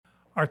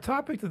Our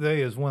topic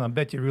today is one I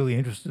bet you're really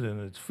interested in.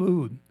 It's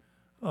food,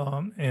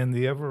 and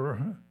the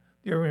ever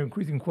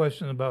increasing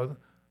question about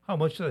how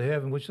much should I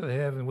have and what should I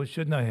have and what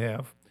shouldn't I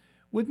have.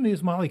 With me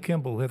is Molly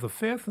Kimball, who has a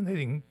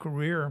fascinating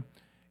career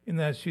in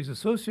that she's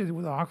associated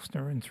with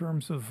Ochsner in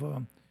terms of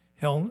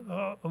health,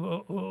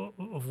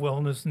 of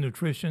wellness and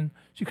nutrition.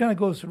 She kind of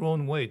goes her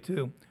own way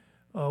too,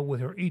 with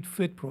her Eat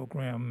Fit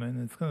program,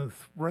 and it's kind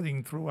of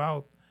threading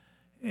throughout.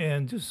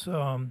 And just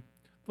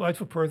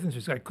delightful person.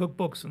 She's got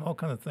cookbooks and all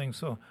kind of things.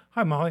 So,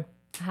 hi, Molly.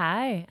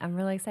 Hi, I'm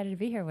really excited to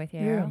be here with you,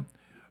 Yeah. Errol.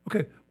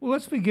 Okay. Well,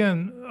 let's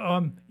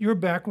begin. Your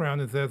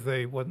background is as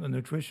a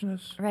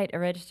nutritionist? Right, a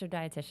registered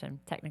dietitian,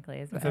 technically.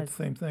 Is that the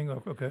same thing?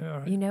 Okay. All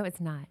right.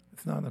 It's not.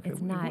 It's not. Okay.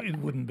 It's not. It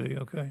wouldn't be.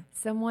 Okay.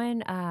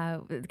 Someone,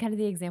 kind of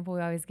the example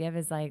we always give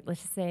is like,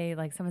 let's just say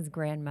like someone's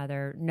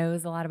grandmother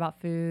knows a lot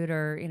about food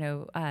or,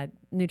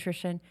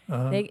 nutrition.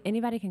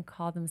 Anybody can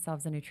call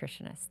themselves a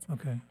nutritionist.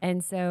 Okay.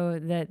 And so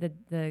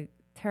the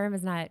term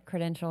is not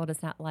credentialed,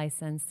 it's not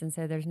licensed, and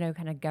so there's no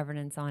kind of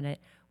governance on it.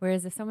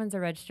 Whereas if someone's a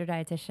registered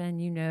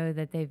dietitian, you know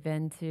that they've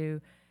been to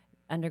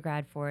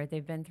undergrad for it.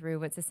 They've been through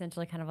what's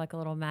essentially kind of like a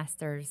little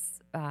master's,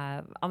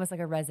 almost like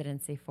a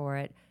residency for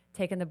it,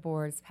 taken the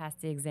boards, passed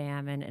the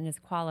exam, and is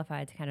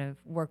qualified to kind of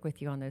work with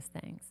you on those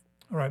things.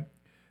 All right.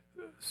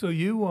 So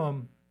you're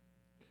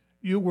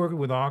working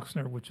with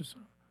Ochsner, which is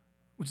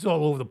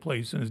all over the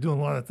place and is doing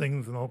a lot of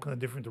things in all kind of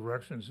different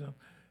directions.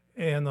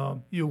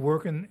 And you're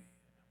working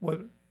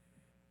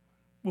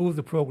what was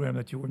the program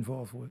that you were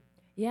involved with?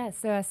 Yeah,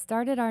 so I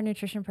started our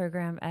nutrition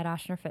program at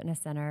Ochsner Fitness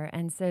Center.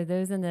 And so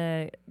those in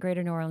the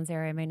greater New Orleans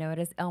area may know it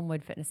as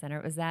Elmwood Fitness Center.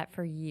 It was that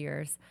for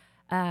years.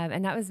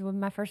 And that was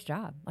my first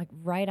job, like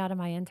right out of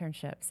my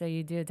internship. So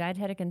you do a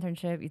dietetic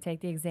internship, you take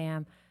the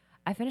exam.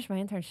 I finished my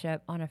internship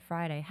on a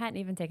Friday, hadn't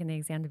even taken the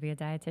exam to be a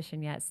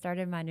dietitian yet,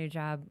 started my new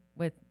job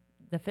with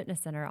the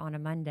fitness center on a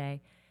Monday.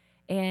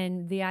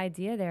 And the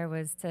idea there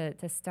was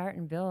to start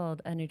and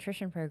build a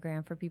nutrition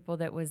program for people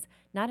that was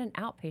not an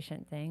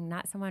outpatient thing,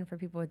 not someone for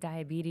people with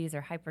diabetes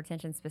or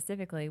hypertension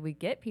specifically. We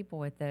get people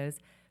with those,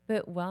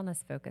 but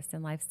wellness focused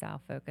and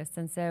lifestyle focused.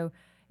 And so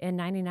in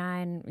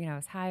 99, I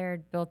was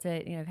hired, built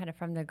it, kind of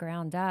from the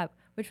ground up,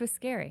 which was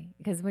scary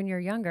because when you're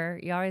younger,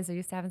 you always are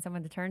used to having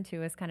someone to turn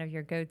to as kind of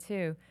your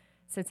go-to.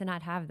 So to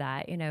not have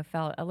that,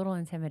 felt a little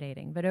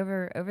intimidating. But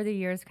over the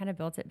years, kind of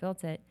built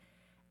it.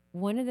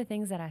 One of the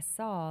things that I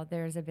saw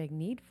there's a big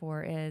need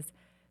for is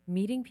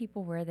meeting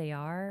people where they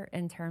are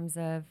in terms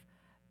of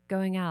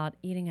going out,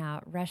 eating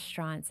out,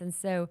 restaurants. And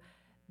so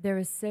there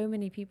was so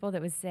many people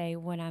that would say,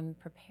 when I'm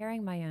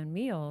preparing my own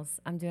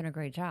meals, I'm doing a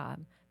great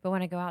job. But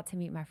when I go out to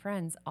meet my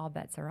friends, all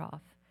bets are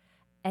off.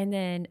 And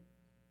then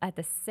at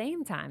the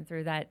same time,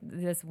 through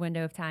this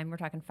window of time, we're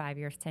talking 5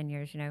 years, 10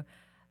 years,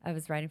 I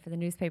was writing for the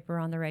newspaper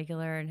on the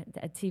regular and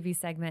a TV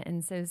segment.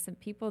 And so some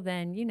people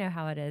then, you know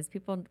how it is,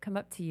 people come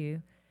up to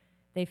you.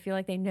 They feel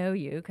like they know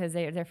you because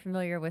they're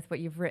familiar with what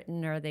you've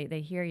written or they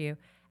hear you.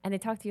 And they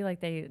talk to you like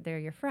they're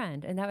your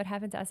friend. And that would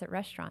happen to us at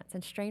restaurants.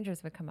 And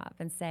strangers would come up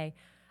and say,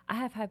 I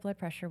have high blood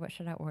pressure. What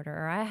should I order?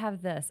 Or I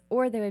have this.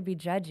 Or they would be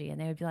judgy and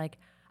they would be like,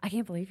 I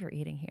can't believe you're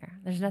eating here.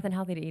 There's nothing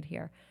healthy to eat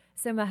here.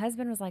 So my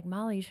husband was like,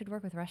 Molly, you should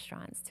work with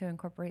restaurants to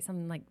incorporate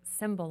something like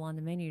symbol on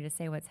the menu to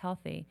say what's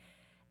healthy.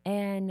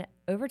 And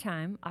over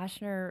time,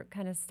 Ochsner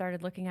kind of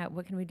started looking at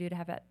what can we do to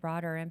have that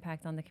broader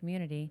impact on the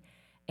community.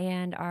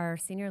 And our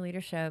senior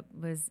leadership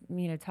was,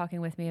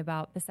 talking with me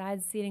about,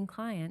 besides seating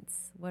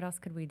clients, what else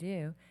could we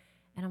do?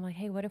 And I'm like,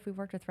 hey, what if we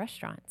worked with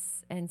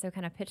restaurants? And so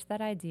kind of pitched that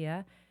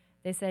idea.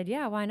 They said,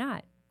 yeah, why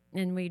not?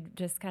 And we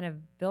just kind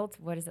of built,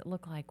 what does it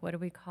look like? What do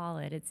we call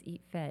it? It's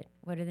Eat Fit.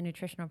 What do the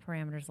nutritional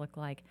parameters look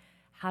like?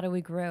 How do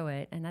we grow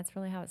it? And that's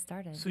really how it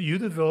started. So you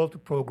developed a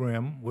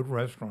program with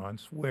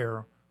restaurants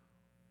where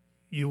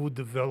you would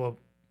develop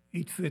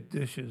Eat Fit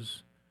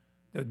dishes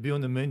that would be on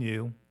the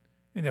menu,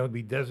 and that would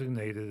be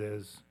designated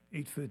as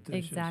Eat Fit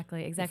dishes.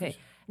 Exactly.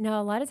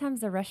 Now, a lot of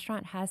times the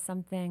restaurant has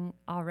something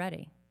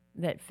already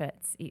that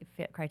fits Eat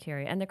Fit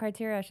criteria. And the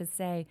criteria, I should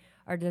say,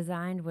 are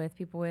designed with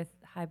people with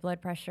high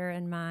blood pressure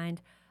in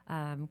mind,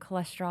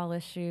 cholesterol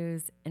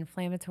issues,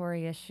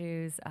 inflammatory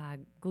issues,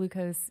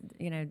 glucose,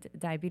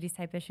 diabetes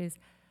type issues.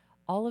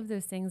 All of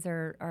those things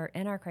are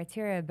in our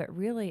criteria, but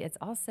really it's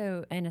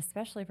also, and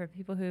especially for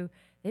people who,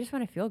 they just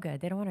want to feel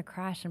good. They don't want to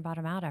crash and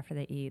bottom out after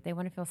they eat. They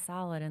want to feel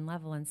solid and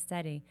level and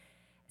steady.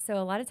 So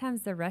a lot of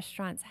times the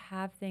restaurants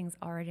have things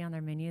already on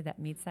their menu that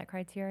meets that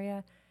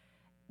criteria,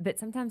 but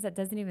sometimes that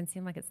doesn't even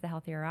seem like it's the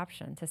healthier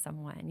option to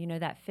someone.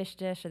 That fish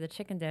dish or the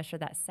chicken dish or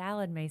that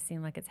salad may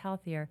seem like it's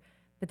healthier,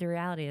 but the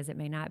reality is it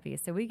may not be.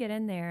 So we get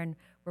in there and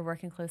we're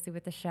working closely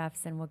with the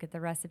chefs and we'll get the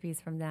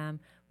recipes from them.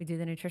 We do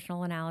the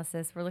nutritional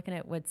analysis. We're looking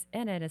at what's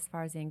in it as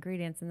far as the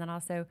ingredients and then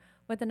also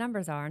what the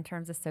numbers are in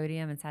terms of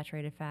sodium and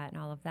saturated fat and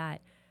all of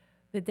that.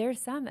 But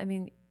there's some,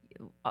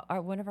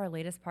 one of our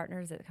latest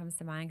partners that comes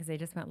to mind because they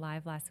just went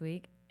live last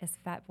week is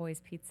Fat Boys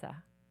Pizza.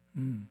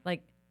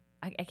 Like,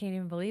 I can't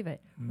even believe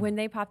it. When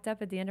they popped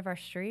up at the end of our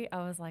street, I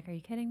was like, are you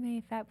kidding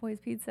me? Fat Boys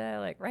Pizza,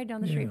 like right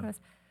down the street from us.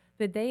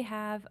 But they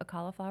have a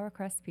cauliflower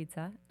crust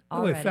pizza, By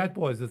the way, already. Fat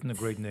Boys isn't a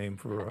great name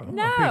for a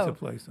No, pizza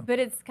place. but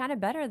it's kind of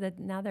better that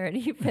now they're an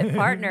Eat Fit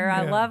partner.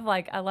 I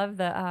Yeah. love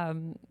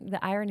the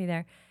irony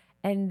there.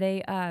 And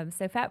they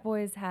so Fat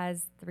Boys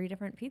has 3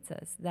 different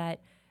pizzas that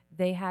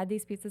they had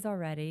these pizzas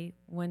already.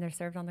 When they're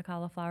served on the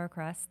cauliflower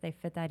crust, they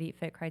fit that Eat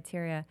Fit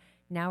criteria.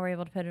 Now we're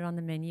able to put it on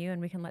the menu and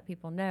we can let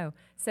people know.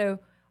 So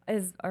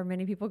are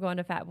many people going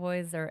to Fat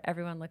Boys, or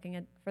everyone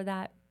looking for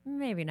that?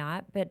 Maybe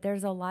not, but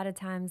there's a lot of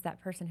times that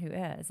person who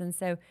is. And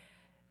so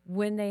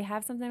when they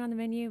have something on the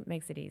menu, it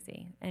makes it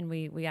easy. And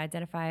we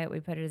identify it, we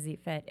put it as Eat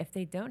Fit. If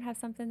they don't have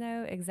something,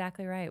 though,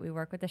 exactly right. We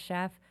work with the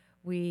chef.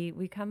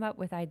 We come up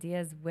with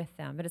ideas with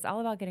them. But it's all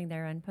about getting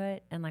their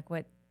input and like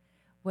what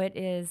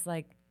is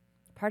like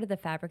part of the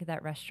fabric of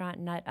that restaurant,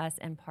 not us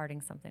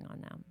imparting something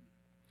on them.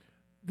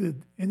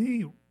 Did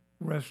any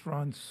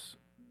restaurants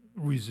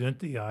resent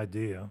the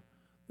idea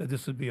that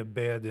this would be a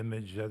bad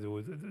image, that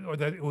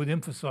it would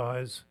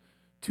emphasize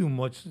too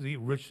much the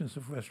richness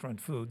of restaurant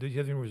food? Did you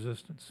have any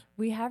resistance?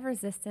 We have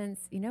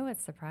resistance. You know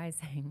what's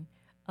surprising?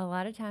 A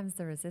lot of times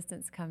the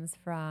resistance comes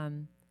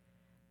from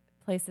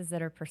places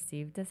that are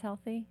perceived as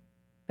healthy,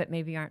 but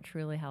maybe aren't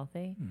truly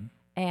healthy. Mm-hmm.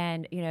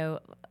 And,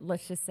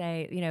 let's just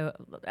say,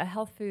 a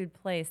health food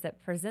place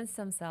that presents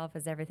themselves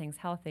as everything's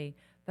healthy,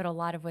 but a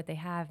lot of what they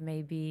have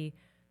may be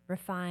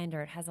refined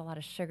or it has a lot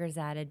of sugars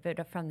added,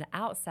 but from the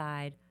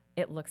outside,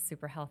 it looks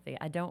super healthy.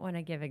 I don't want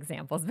to give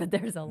examples, but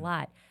there's a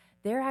lot.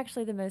 They're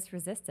actually the most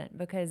resistant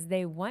because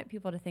they want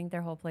people to think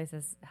their whole place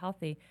is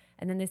healthy.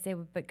 And then they say,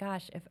 well, but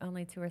gosh, if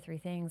only 2 or 3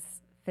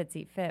 things fits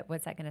Eat Fit,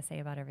 what's that going to say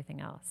about everything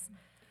else?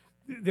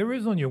 There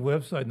is on your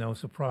website, and I was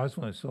surprised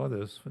when I saw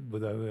this,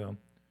 but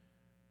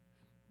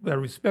I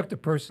respect the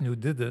person who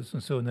did this,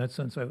 and so in that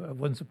sense, I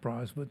wasn't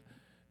surprised. But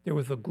there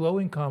was a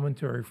glowing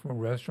commentary from a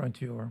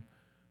restaurateur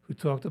who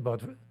talked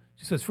about,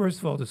 she says, first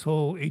of all, this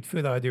whole Eat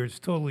Fit idea is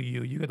totally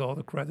you. You get all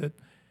the credit.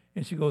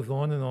 And she goes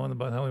on and on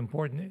about how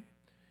important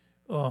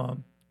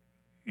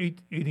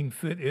eating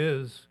fit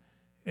is.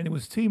 And it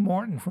was T.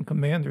 Martin from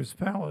Commander's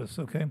Palace,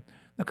 okay?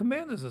 Now,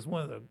 Commander's is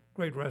one of the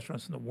great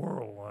restaurants in the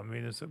world. I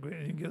mean, it's a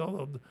great, you get all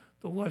of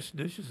the lush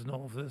dishes and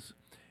all of this.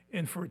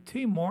 And for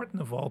T. Martin,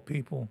 of all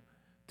people,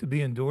 to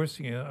be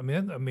endorsing it, I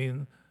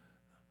mean,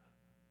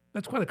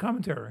 that's quite a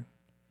commentary.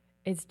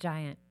 It's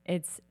giant.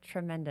 It's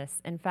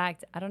tremendous. In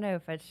fact, I don't know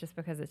if it's just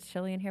because it's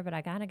chilly in here, but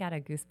I kind of got a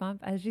goosebump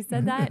as you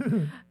said that.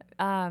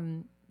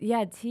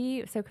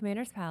 So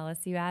Commander's Palace,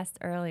 you asked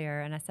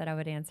earlier, and I said I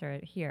would answer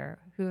it here.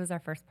 Who was our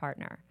first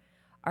partner?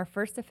 Our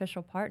first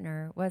official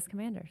partner was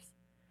Commander's.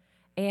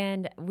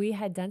 And we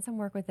had done some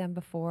work with them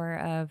before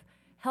of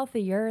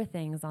healthier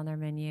things on their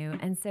menu.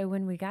 And so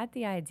when we got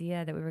the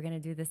idea that we were going to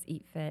do this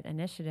Eat Fit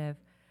initiative,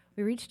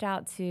 we reached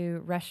out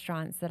to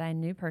restaurants that I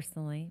knew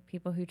personally,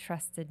 people who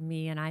trusted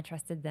me and I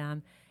trusted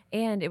them.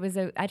 And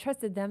I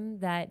trusted them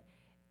that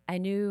I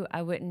knew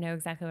I wouldn't know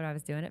exactly what I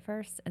was doing at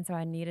first. And so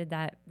I needed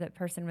that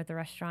person with the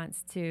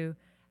restaurants to,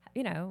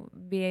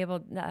 be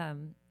able,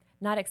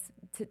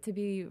 to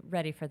be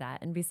ready for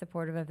that and be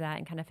supportive of that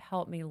and kind of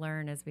help me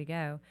learn as we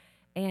go.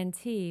 And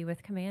T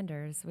with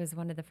Commanders was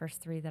one of the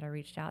first 3 that I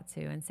reached out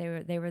to. And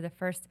so they were the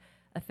first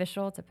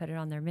official to put it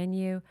on their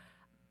menu.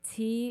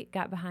 T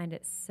got behind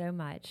it so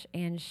much.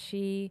 And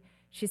she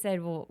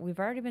said, well, we've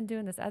already been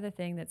doing this other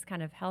thing that's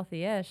kind of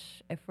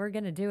healthy-ish. If we're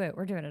going to do it,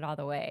 we're doing it all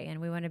the way.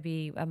 And we want to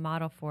be a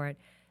model for it.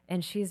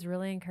 And she's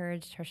really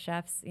encouraged her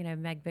chefs.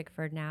 Meg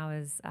Bickford now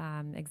is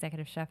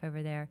executive chef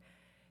over there.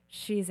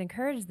 She's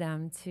encouraged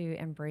them to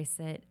embrace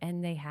it,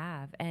 and they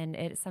have. And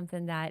it's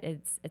something that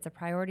it's a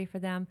priority for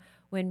them.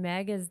 When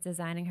Meg is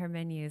designing her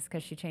menus,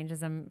 because she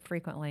changes them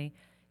frequently,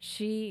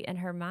 she, in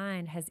her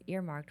mind, has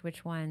earmarked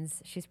which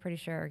ones she's pretty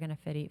sure are going to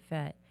fit Eat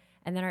Fit.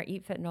 And then our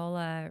Eat Fit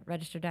NOLA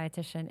registered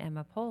dietitian,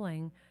 Emma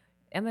Poling,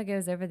 Emma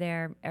goes over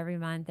there every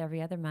month,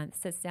 every other month,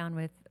 sits down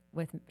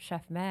with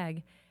Chef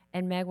Meg,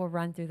 and Meg will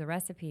run through the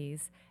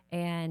recipes.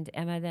 And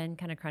Emma then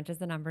kind of crunches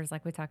the numbers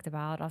like we talked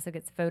about, also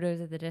gets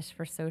photos of the dish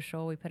for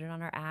social. We put it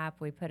on our app.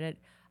 We put it,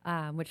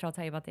 which I'll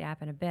tell you about the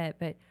app in a bit.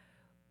 But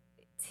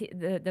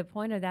the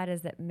point of that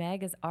is that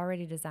Meg is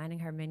already designing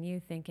her menu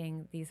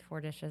thinking these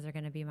 4 dishes are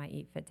going to be my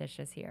Eat Fit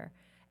dishes here.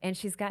 And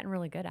she's gotten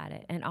really good at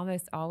it. And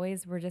almost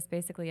always we're just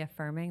basically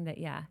affirming that,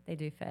 yeah, they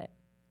do fit.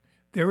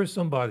 There is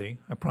somebody,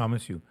 I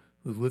promise you,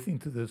 who's listening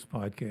to this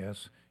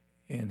podcast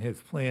and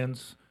has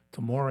plans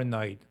tomorrow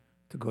night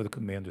to go to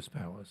Commander's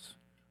Palace,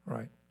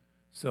 right?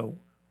 So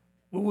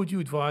what would you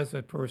advise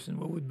that person?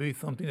 What would be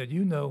something that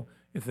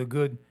is a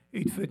good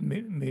Eat Fit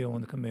meal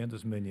on the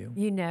Commander's menu?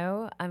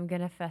 I'm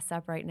going to fess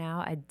up right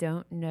now. I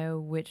don't know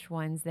which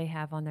ones they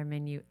have on their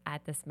menu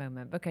at this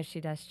moment because she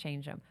does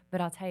change them.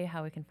 But I'll tell you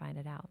how we can find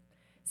it out.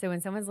 So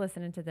when someone's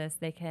listening to this,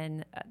 they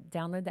can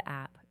download the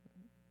app.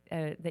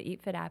 The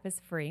Eat Fit app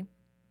is free.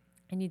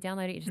 And you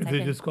download it. You just Is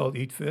it just called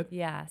Eat Fit?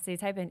 Yeah. So you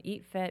type in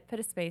Eat Fit, put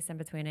a space in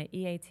between it,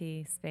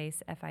 EAT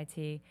space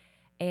FIT.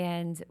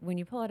 And when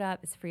you pull it up,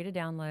 it's free to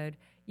download.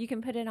 You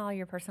can put in all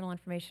your personal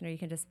information, or you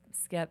can just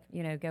skip,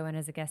 go in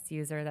as a guest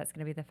user. That's going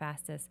to be the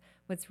fastest.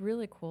 What's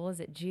really cool is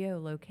it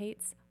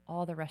geolocates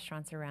all the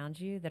restaurants around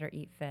you that are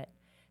Eat Fit.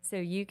 So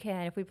you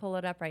can, if we pull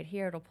it up right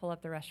here, it'll pull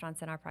up the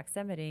restaurants in our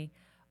proximity,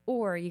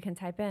 or you can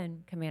type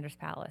in Commander's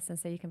Palace. And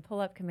so you can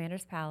pull up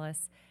Commander's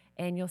Palace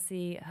and you'll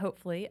see,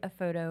 hopefully, a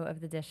photo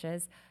of the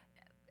dishes.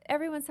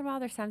 Every once in a while,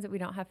 there's times that we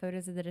don't have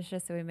photos of the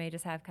dishes, so we may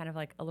just have kind of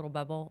like a little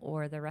bubble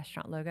or the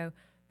restaurant logo.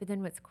 But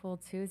then what's cool,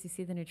 too, is you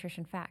see the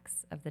nutrition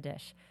facts of the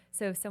dish.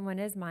 So if someone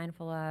is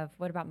mindful of,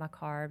 what about my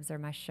carbs or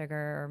my sugar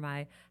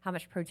or how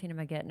much protein am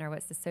I getting or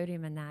what's the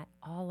sodium in that,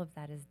 all of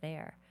that is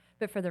there.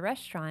 But for the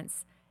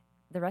restaurants,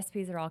 the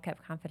recipes are all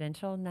kept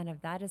confidential. None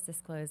of that is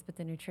disclosed, but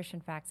the nutrition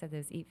facts of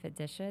those Eat Fit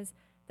dishes,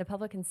 the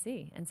public can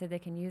see, and so they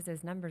can use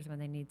those numbers when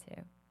they need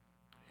to.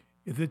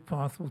 Is it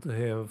possible to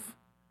have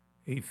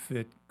a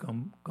fit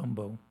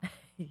gumbo?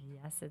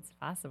 Yes, it's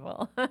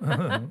possible.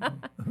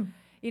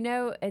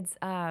 It's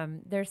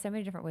there's so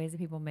many different ways that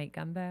people make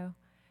gumbo,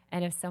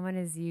 and if someone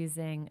is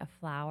using a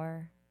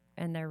flour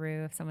in their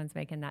roux, if someone's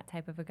making that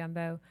type of a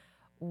gumbo,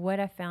 what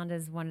I found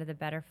is one of the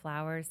better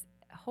flours.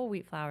 Whole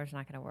wheat flour is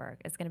not going to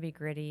work. It's going to be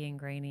gritty and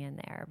grainy in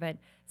there. But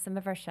some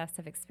of our chefs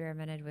have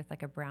experimented with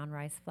like a brown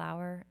rice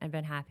flour and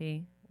been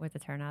happy with the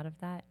turnout of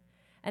that.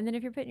 And then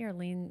if you're putting your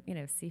lean,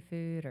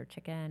 seafood or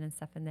chicken and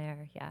stuff in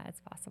there, yeah, it's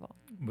possible.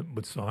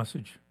 But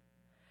sausage?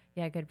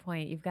 Yeah, good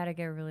point. You've got to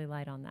go really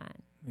light on that.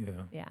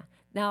 Yeah. Yeah.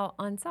 Now,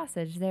 on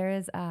sausage, there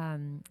is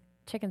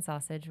chicken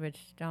sausage,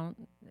 which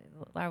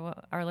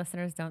our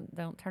listeners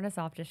don't turn us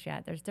off just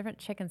yet. There's different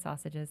chicken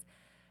sausages.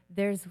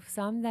 There's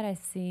some that I've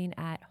seen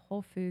at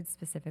Whole Foods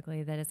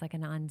specifically that is like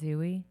an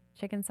andouille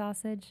chicken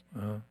sausage.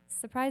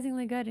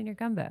 Surprisingly good in your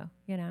gumbo,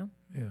 Yeah.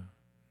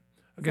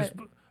 I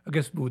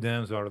guess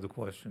boudin's out of the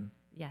question.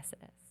 Yes, it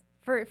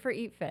is. For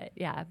Eat Fit,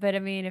 yeah. But, I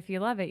mean, if you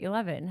love it, you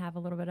love it and have a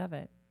little bit of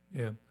it.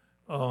 Yeah.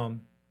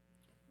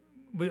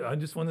 But I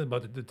just wondered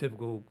about the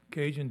typical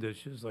Cajun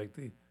dishes, like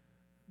the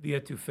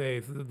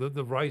etouffee,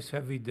 the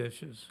rice-heavy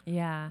dishes.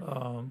 Yeah.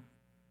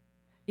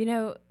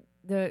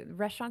 The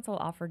restaurants will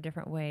offer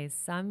different ways.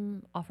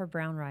 Some offer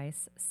brown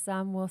rice.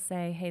 Some will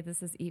say, hey,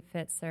 this is Eat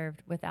Fit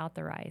served without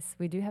the rice.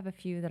 We do have a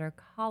few that are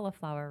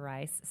cauliflower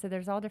rice. So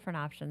there's all different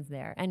options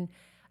there. And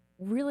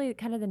really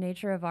kind of the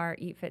nature of our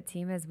Eat Fit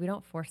team is we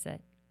don't force it.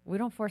 We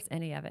don't force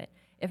any of it.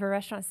 If a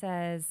restaurant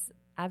says,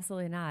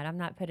 absolutely not, I'm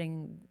not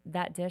putting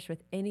that dish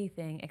with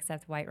anything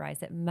except white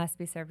rice, it must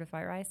be served with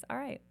white rice, all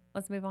right,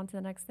 let's move on to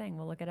the next thing.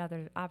 We'll look at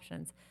other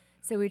options.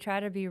 So we try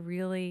to be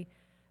really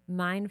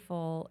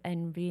mindful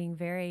and being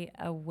very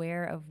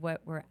aware of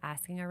what we're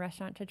asking a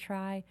restaurant to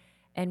try.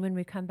 And when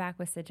we come back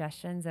with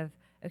suggestions of,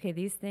 okay,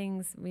 these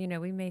things, we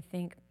may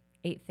think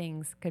 8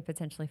 things could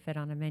potentially fit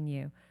on a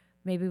menu.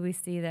 Maybe we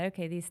see that,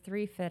 okay, these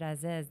 3 fit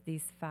as is,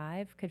 these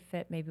 5 could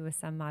fit maybe with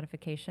some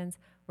modifications.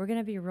 We're going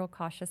to be real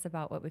cautious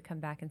about what we come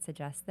back and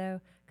suggest, though,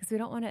 because we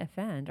don't want to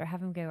offend or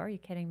have them go, are you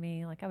kidding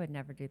me? Like, I would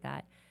never do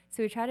that.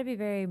 So we try to be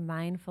very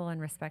mindful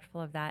and respectful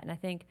of that. And I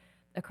think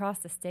across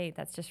the state,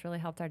 that's just really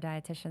helped our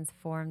dietitians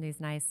form these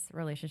nice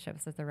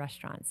relationships with the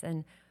restaurants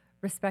and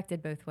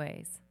respected both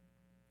ways.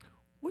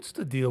 What's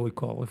the deal with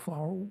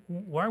cauliflower?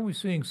 Why are we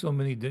seeing so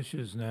many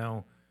dishes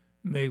now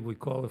made with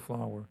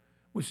cauliflower,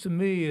 which to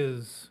me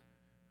is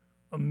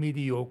a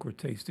mediocre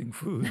tasting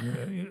food,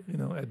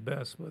 at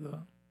best. But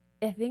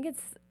I think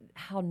it's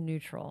how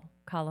neutral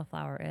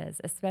cauliflower is,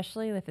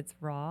 especially if it's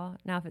raw.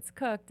 Now, if it's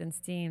cooked and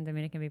steamed, I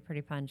mean, it can be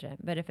pretty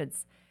pungent. But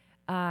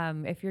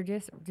if you're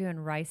just doing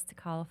riced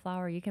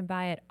cauliflower, you can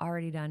buy it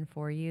already done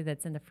for you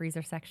that's in the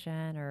freezer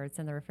section or it's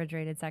in the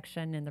refrigerated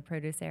section in the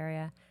produce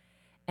area.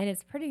 And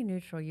it's pretty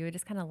neutral. You would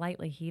just kind of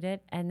lightly heat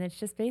it. And it's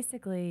just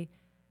basically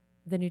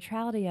the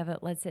neutrality of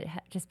it lets it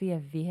just be a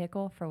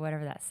vehicle for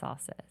whatever that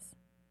sauce is.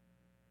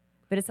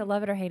 But it's a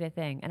love it or hate it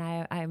thing. And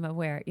I'm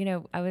aware.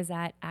 I was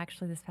at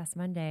actually this past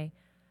Monday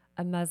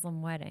a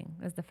Muslim wedding.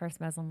 It was the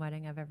first Muslim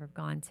wedding I've ever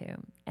gone to.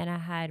 And I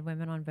had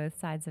women on both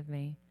sides of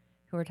me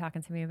who were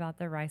talking to me about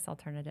their rice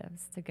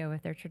alternatives to go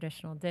with their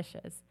traditional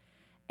dishes.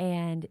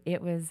 And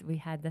we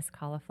had this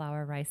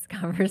cauliflower rice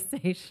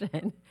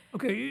conversation.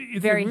 Okay.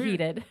 Very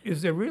heated.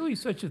 Is there really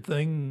such a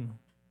thing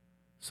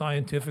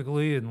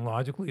scientifically and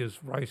logically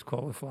as rice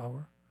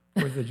cauliflower?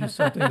 Or is it just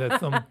something that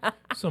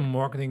some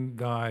marketing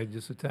guy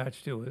just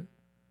attached to it?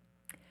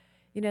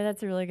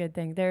 That's a really good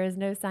thing. There is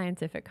no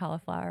scientific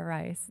cauliflower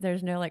rice.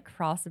 There's no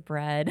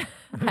crossbred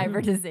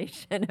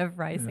hybridization of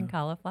rice and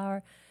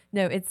cauliflower.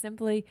 No, it's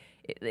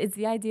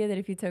the idea that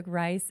if you took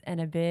rice and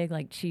a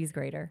big cheese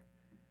grater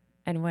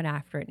and went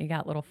after it and you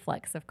got little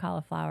flecks of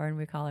cauliflower and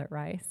we call it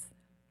rice.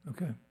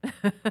 Okay.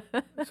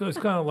 So it's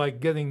kind of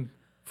like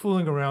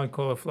fooling around with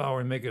cauliflower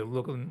and make it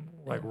look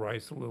like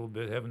rice a little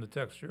bit, having the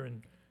texture,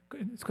 and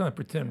it's kind of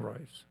pretend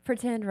rice.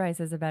 Pretend rice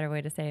is a better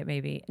way to say it,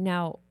 maybe.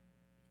 Now,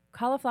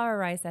 cauliflower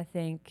rice, I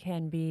think,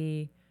 can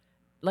be,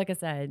 like I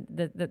said,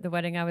 the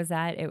wedding I was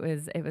at, it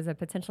was a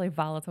potentially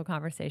volatile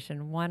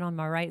conversation. One on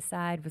my right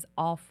side was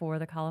all for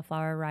the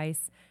cauliflower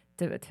rice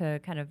to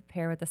kind of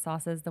pair with the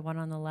sauces. The one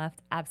on the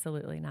left,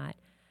 absolutely not.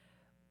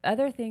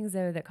 Other things,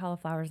 though, that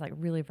cauliflower is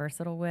really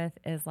versatile with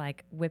is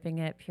whipping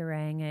it,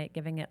 pureeing it,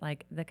 giving it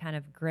the kind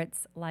of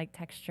grits-like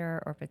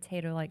texture or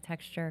potato-like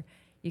texture.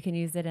 You can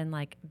use it in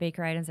like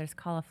baker items. There's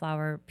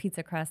cauliflower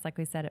pizza crust, like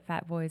we said at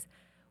Fat Boys.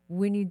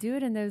 When you do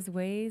it in those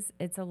ways,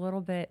 it's a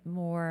little bit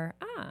more,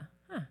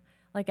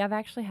 like I've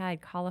actually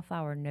had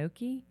cauliflower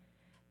gnocchi,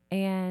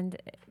 and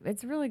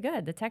it's really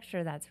good. The texture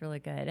of that's really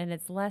good. And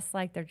it's less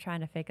like they're trying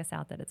to fake us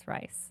out that it's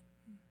rice.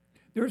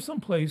 There are some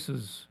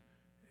places,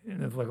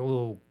 and there's like a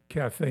little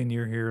cafe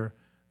near here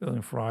that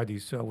on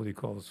Fridays sell what he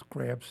calls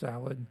crab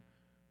salad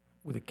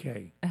with a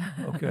K.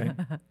 Okay.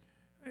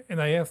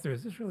 And I asked her,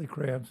 is this really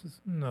crabs? She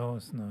says, no,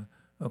 it's not.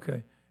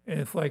 Okay. And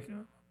it's like,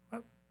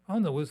 I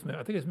don't know what's made.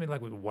 I think it's made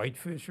like with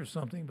whitefish or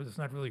something, but it's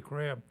not really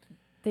crab.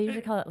 They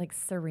usually call it like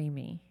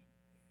surimi.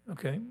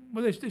 Okay.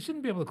 Well, they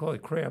shouldn't be able to call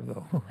it crab,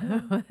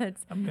 though.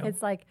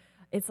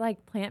 It's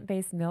like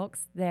plant-based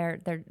milks.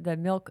 The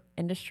milk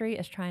industry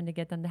is trying to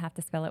get them to have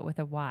to spell it with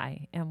a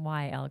Y,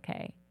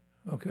 MYLK.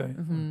 Okay.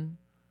 Mm-hmm.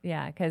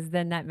 Yeah, because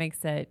then that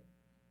makes it,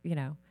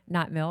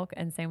 not milk,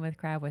 and same with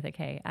crab with a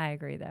K. I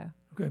agree, though.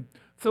 Okay.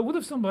 So what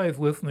if somebody's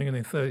listening and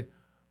they say,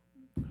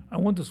 I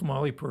want the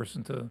Somali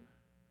person to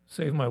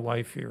save my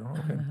life here.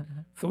 Okay.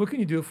 So what can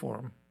you do for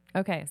them?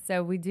 Okay,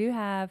 so we've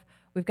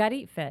got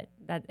Eat Fit.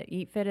 That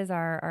Eat Fit is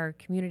our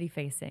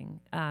community-facing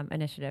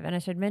initiative, and I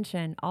should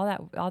mention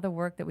all the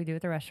work that we do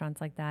with the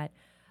restaurants like that.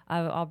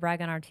 I'll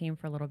brag on our team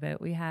for a little bit.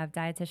 We have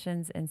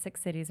dietitians in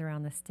 6 cities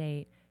around the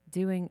state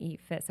doing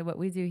Eat Fit. So what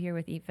we do here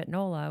with Eat Fit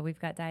NOLA, we've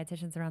got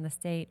dietitians around the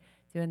state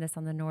doing this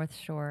on the North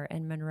Shore,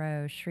 in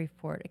Monroe,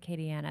 Shreveport,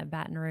 Acadiana,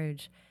 Baton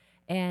Rouge.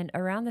 And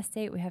around the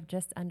state, we have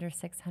just under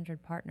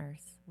 600 partners,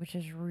 which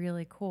is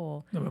really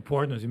cool. No, but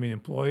partners, you mean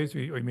employees, or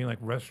you mean like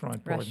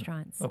restaurant partners?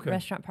 Restaurants. Okay.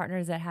 Restaurant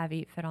partners that have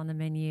Eat Fit on the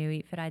menu,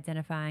 Eat Fit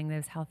identifying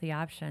those healthy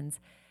options.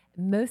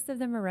 Most of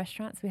them are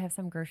restaurants. We have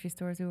some grocery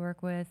stores we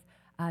work with.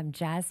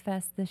 Jazz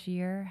Fest this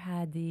year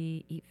had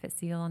the Eat Fit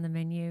seal on the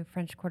menu,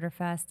 French Quarter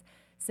Fest.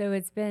 So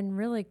it's been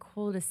really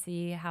cool to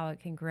see how it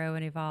can grow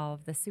and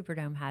evolve. The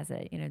Superdome has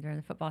it, during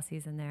the football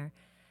season there.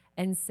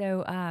 And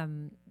so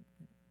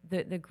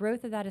the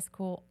growth of that is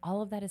cool.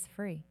 All of that is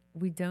free.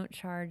 We don't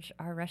charge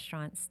our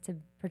restaurants to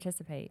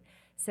participate.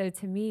 So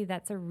to me,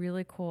 that's a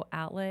really cool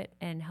outlet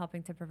and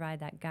helping to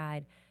provide that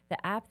guide.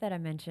 The app that I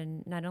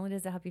mentioned, not only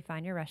does it help you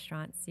find your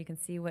restaurants, you can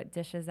see what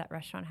dishes that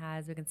restaurant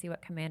has. We can see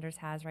what Commander's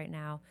has right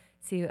now,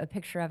 see a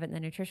picture of it in the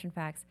nutrition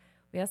facts.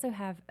 We also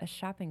have a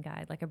shopping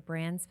guide, like a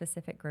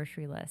brand-specific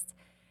grocery list.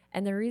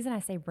 And the reason I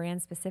say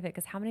brand-specific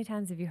is how many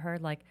times have you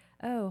heard like,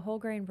 oh, whole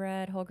grain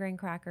bread, whole grain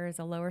crackers,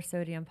 a lower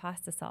sodium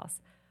pasta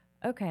sauce.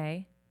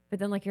 Okay. But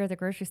then like you're at the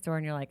grocery store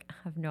and you're like, I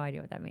have no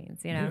idea what that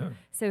means, Yeah.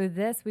 So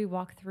we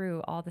walk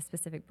through all the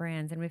specific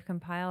brands, and we've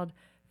compiled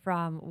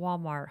from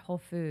Walmart, Whole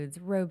Foods,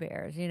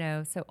 Robears,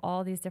 so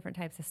all these different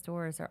types of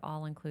stores are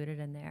all included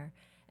in there.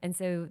 And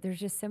so there's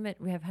just so much,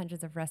 we have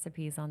hundreds of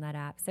recipes on that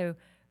app. So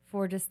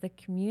for just the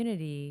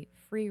community,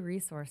 free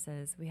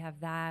resources, we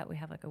have that. We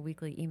have like a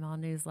weekly email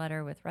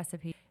newsletter with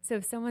recipes. So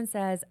if someone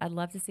says, I'd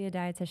love to see a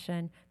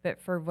dietitian, but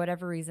for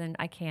whatever reason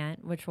I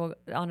can't, which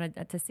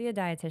to see a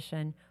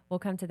dietitian, we'll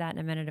come to that in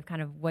a minute of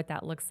kind of what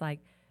that looks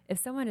like. If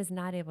someone is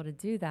not able to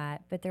do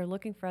that, but they're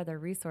looking for other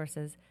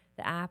resources,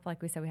 the app,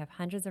 like we said, we have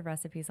hundreds of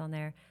recipes on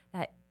there.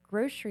 That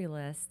grocery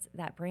list,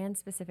 that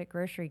brand-specific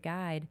grocery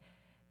guide,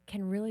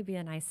 can really be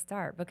a nice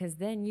start, because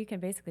then you can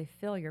basically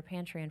fill your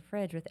pantry and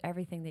fridge with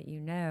everything that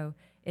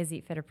is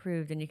Eat Fit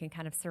approved, and you can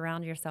kind of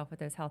surround yourself with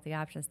those healthy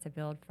options to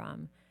build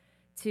from.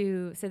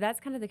 So that's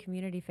kind of the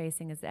community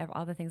facing, is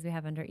all the things we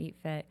have under Eat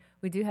Fit.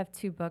 We do have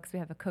 2 books. We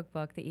have a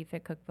cookbook, the Eat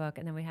Fit cookbook,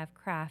 and then we have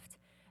Craft,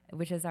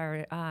 which is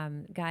our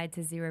guide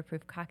to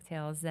zero-proof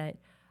cocktails that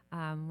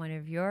one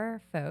of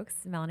your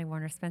folks, Melanie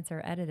Warner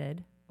Spencer,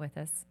 edited with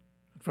us.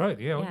 That's right.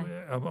 Yeah.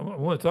 I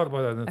want to talk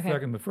about that in a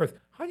second. But first,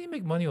 how do you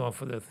make money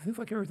off of this? It seems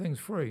like everything's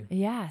free.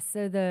 Yeah.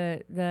 So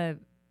the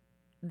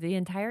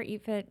entire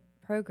Eat Fit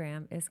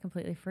program is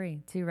completely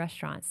free to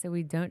restaurants. So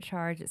we don't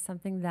charge. It's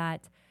something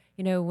that,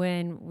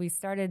 when we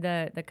started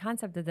the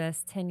concept of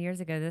this 10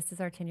 years ago, this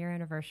is our 10-year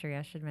anniversary,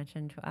 I should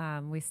mention.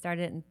 We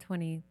started in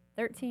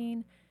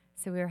 2013.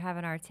 So we were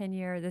having our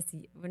 10-year,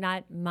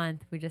 not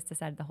month, we just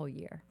decided the whole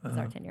year was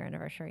our 10-year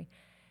anniversary.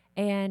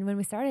 And when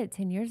we started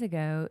 10 years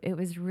ago, it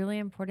was really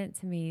important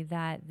to me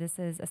that this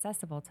is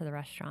accessible to the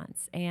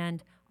restaurants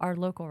and our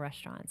local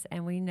restaurants.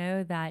 And we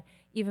know that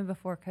even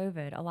before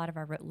COVID, a lot of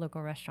our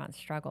local restaurants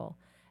struggle.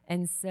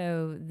 And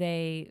so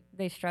they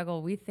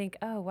struggle. We think,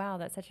 oh, wow,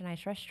 that's such a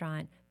nice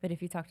restaurant. But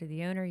if you talk to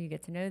the owner, you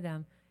get to know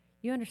them,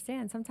 you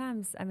understand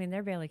sometimes,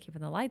 they're barely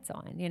keeping the lights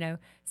on,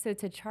 So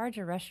to charge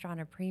a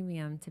restaurant a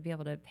premium to be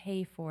able to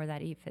pay for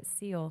that Eat Fit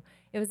seal,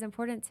 it was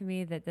important to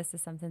me that this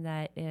is something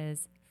that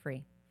is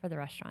free for the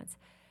restaurants.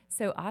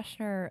 So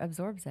Ochsner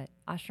absorbs it.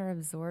 Ochsner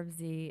absorbs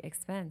the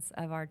expense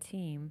of our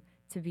team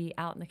to be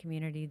out in the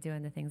community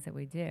doing the things that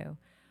we do.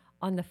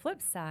 On the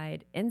flip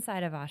side,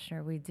 inside of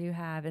Ochsner, we do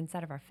have,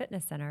 inside of our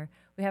fitness center,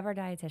 we have our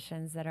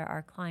dietitians that are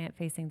our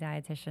client-facing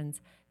dietitians.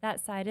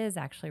 That side is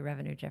actually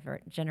revenue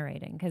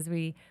generating, because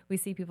we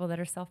see people that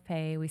are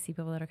self-pay, we see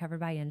people that are covered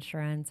by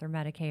insurance or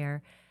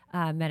Medicare,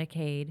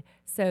 Medicaid.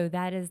 So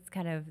that is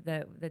kind of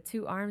the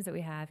 2 arms that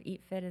we have.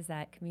 Eat Fit is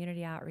that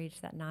community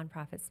outreach, that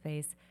nonprofit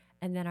space.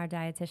 And then our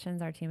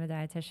dietitians, our team of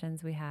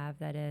dietitians we have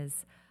that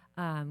is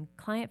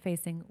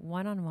client-facing,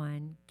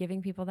 one-on-one,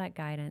 giving people that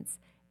guidance,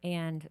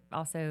 and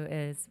also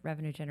is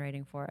revenue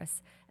generating for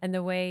us. And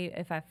the way,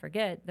 if I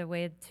forget, the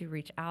way to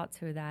reach out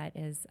to that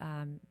is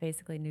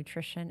basically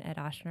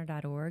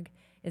nutrition@ochsner.org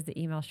is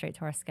the email straight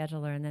to our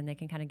scheduler, and then they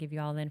can kind of give you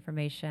all the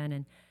information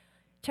and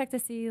check to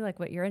see like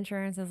what your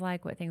insurance is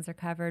like, what things are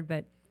covered.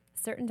 But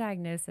certain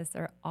diagnoses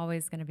are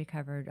always going to be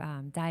covered.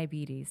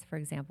 Diabetes, for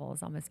example,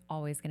 is almost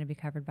always going to be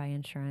covered by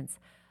insurance.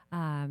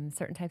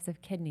 Certain types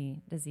of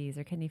kidney disease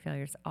or kidney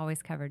failure is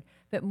always covered.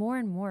 But more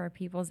and more,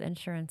 people's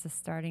insurance is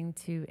starting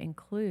to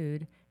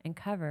include and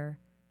cover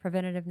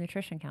preventative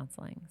nutrition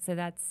counseling. So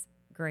that's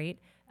great.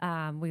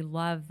 We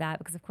love that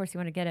because, of course, you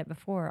want to get it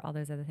before all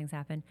those other things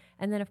happen.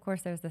 And then, of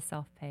course, there's the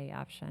self-pay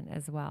option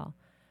as well.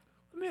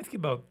 Let me ask you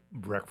about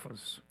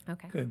breakfast.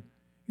 Okay.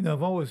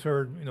 I've always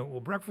heard, well,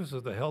 breakfast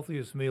is the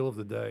healthiest meal of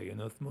the day,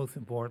 and it's the most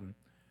important.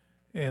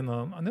 And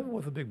I never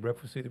was a big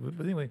breakfast eater,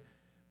 but anyway,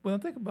 when I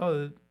think about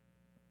it,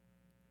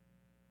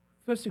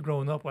 especially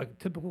growing up, like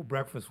typical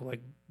breakfast were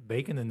like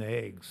bacon and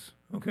eggs,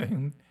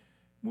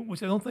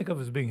 which I don't think of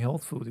as being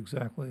health food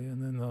exactly,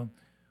 and then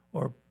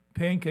or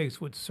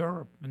pancakes with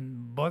syrup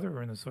and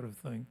butter and that sort of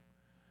thing.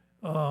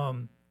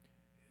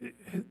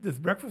 Does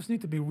breakfast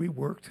need to be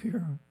reworked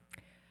here?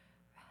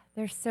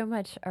 There's so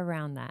much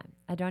around that.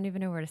 I don't even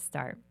know where to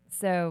start.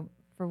 So,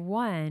 for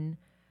one,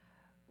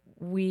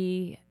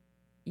 we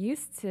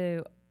used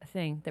to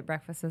think that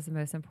breakfast was the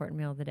most important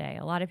meal of the day.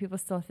 A lot of people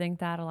still think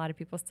that. A lot of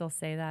people still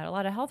say that. A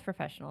lot of health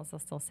professionals will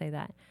still say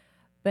that.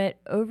 But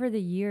over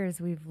the years,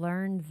 we've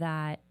learned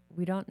that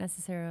we don't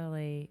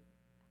necessarily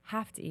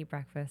have to eat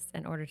breakfast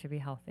in order to be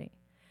healthy.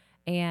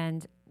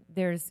 And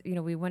there's,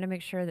 we want to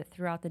make sure that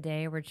throughout the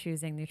day we're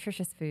choosing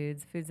nutritious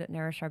foods, foods that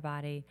nourish our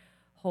body,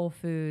 whole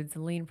foods,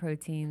 lean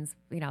proteins,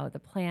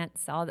 the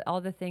plants, all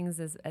the things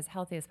as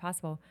healthy as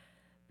possible.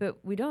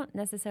 But we don't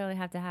necessarily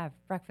have to have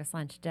breakfast,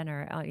 lunch,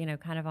 dinner,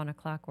 kind of on a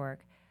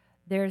clockwork.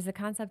 There's a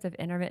concept of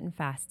intermittent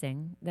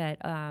fasting that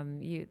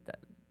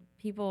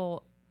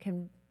people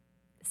can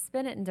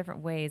spin it in different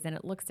ways, and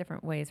it looks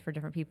different ways for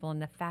different people,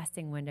 and the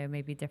fasting window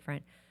may be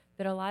different.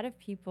 But a lot of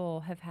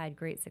people have had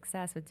great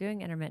success with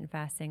doing intermittent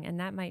fasting, and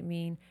that might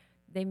mean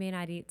they may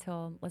not eat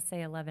till, let's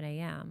say, 11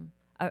 a.m.,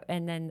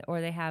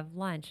 or they have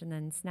lunch and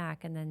then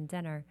snack and then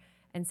dinner.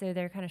 And so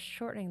they're kind of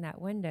shortening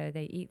that window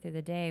they eat through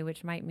the day,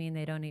 which might mean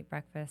they don't eat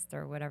breakfast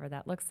or whatever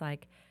that looks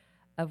like,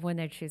 of when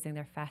they're choosing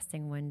their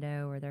fasting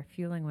window or their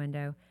fueling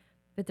window.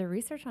 But the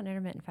research on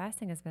intermittent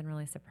fasting has been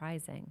really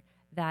surprising,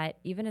 that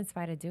even in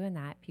spite of doing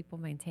that, people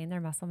maintain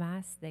their muscle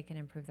mass, they can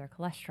improve their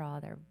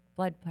cholesterol, their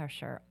blood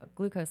pressure,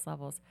 glucose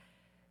levels.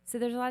 So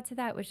there's a lot to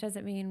that, which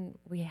doesn't mean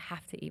we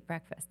have to eat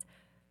breakfast.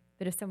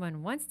 But if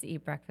someone wants to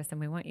eat breakfast,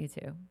 and we want you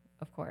to,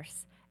 of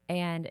course,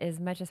 and as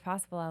much as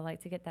possible, I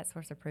like to get that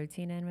source of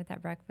protein in with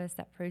that breakfast.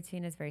 That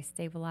protein is very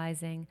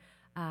stabilizing.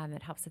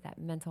 It helps with that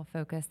mental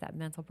focus, that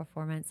mental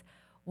performance.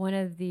 One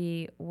of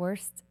the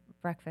worst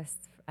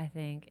breakfasts, I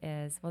think,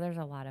 is, well, there's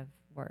a lot of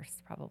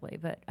worst probably,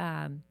 but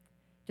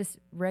just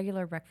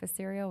regular breakfast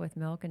cereal with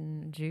milk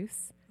and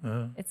juice.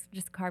 It's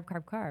just carb,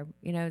 carb, carb.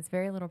 It's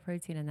very little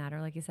protein in that.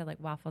 Or like you said, like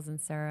waffles and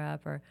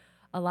syrup, or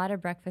a lot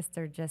of breakfasts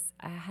are just,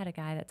 I had a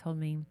guy that told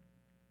me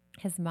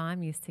his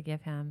mom used to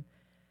give him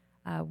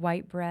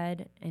white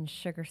bread and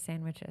sugar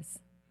sandwiches.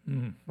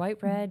 White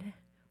bread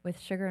with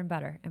sugar and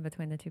butter in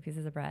between the two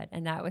pieces of bread.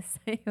 And that was,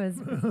 it was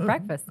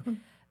breakfast.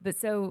 But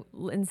so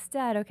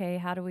instead, okay,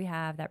 how do we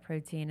have that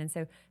protein? And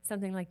so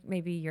something like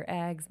maybe your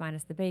eggs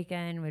minus the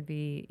bacon would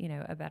be,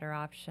 a better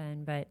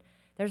option. But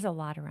there's a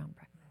lot around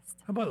breakfast.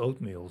 How about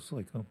oatmeals?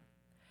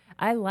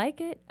 I like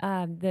it.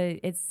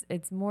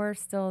 It's more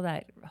still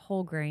that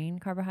whole grain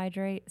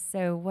carbohydrate.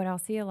 So what I'll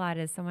see a lot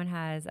is someone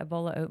has a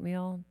bowl of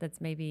oatmeal that's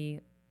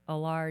maybe a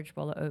large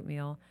bowl of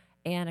oatmeal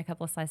and a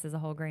couple of slices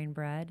of whole grain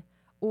bread,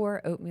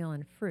 or oatmeal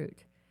and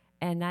fruit.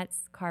 And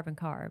that's carb and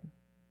carb,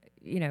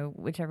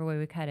 whichever way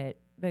we cut it.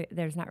 But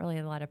there's not really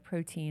a lot of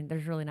protein.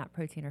 There's really not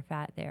protein or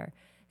fat there.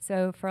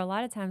 So for a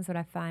lot of times what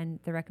I find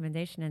the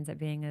recommendation ends up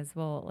being is,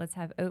 well, let's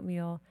have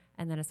oatmeal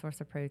and then a source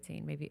of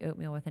protein, maybe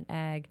oatmeal with an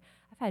egg.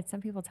 I've had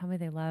some people tell me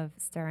they love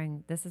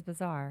stirring, this is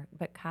bizarre,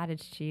 but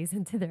cottage cheese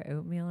into their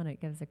oatmeal, and it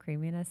gives a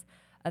creaminess.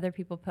 Other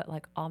people put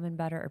like almond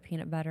butter or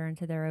peanut butter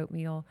into their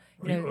oatmeal.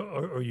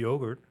 Or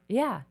yogurt.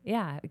 Yeah,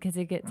 because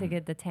to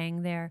get the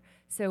tang there.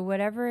 So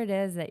whatever it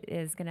is that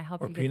is going to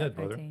help or you get that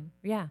peanut protein.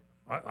 Butter. Yeah.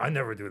 I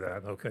never do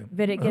that. Okay.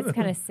 But it gets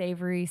kind of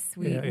savory,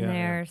 sweet in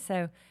there. Yeah.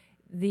 So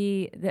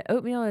the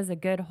oatmeal is a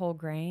good whole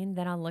grain.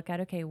 Then I'll look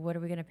at, okay, what are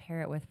we going to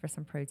pair it with for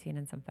some protein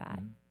and some fat?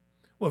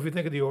 Well, if you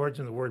think of the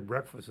origin of the word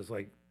breakfast, it's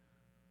like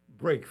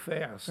break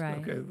fast. Right.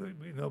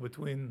 Okay.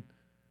 Between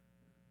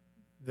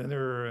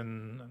dinner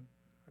and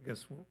I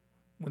guess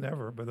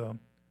whenever. But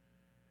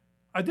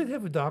I did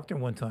have a doctor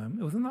one time.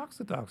 It was an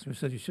Ochsner doctor who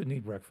said you shouldn't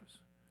eat breakfast.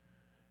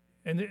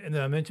 And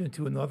then I mentioned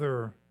to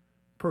another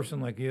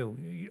person like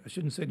you, I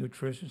shouldn't say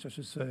nutritionist, I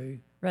should say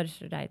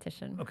registered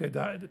dietitian. Okay,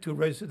 to a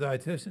registered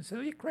dietitian, said,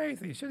 "Oh, you're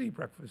crazy. You should eat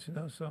breakfast."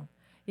 So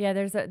Yeah,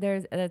 there's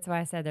that's why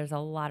I said there's a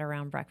lot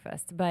around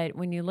breakfast. But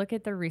when you look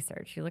at the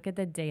research, you look at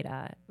the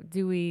data,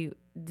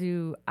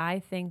 do I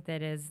think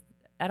that is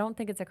I don't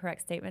think it's a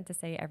correct statement to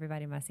say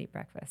everybody must eat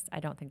breakfast. I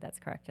don't think that's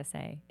correct to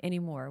say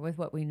anymore with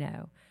what we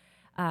know.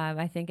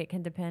 I think it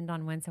can depend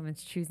on when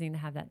someone's choosing to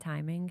have that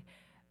timing.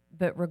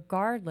 But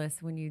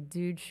regardless, when you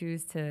do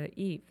choose to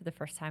eat for the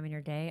first time in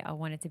your day, I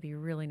want it to be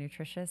really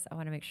nutritious. I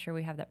want to make sure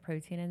we have that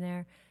protein in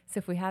there. So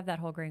if we have that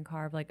whole grain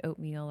carb like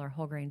oatmeal or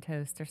whole grain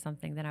toast or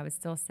something, then I would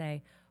still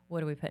say,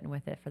 what are we putting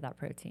with it for that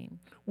protein?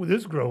 What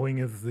is growing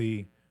is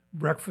the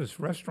breakfast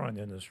restaurant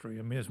industry.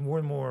 I mean, there's more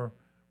and more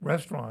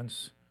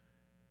restaurants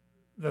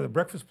that are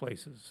breakfast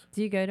places.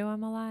 Do you go to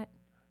them a lot?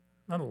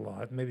 Not a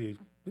lot. Maybe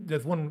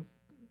there's one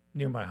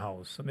near my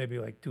house, so maybe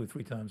like 2 or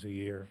 3 times a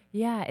year.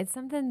 Yeah, it's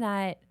something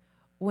that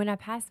when I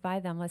pass by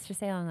them, let's just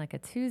say on like a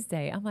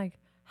Tuesday, I'm like,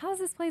 how's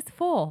this place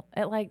full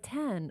at like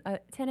 10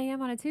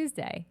 a.m. on a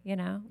Tuesday, you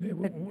know? Yeah,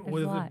 But what there's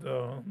is a lot.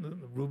 it?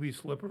 The Ruby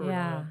Slipper?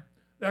 Yeah.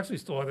 They actually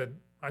started,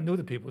 I knew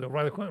the people. They were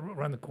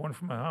around the corner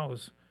from my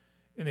house.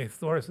 And they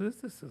thought, I said,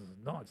 this is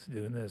nuts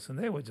doing this. And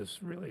they were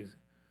just really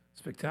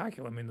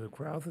spectacular. I mean, the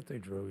crowd that they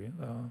drew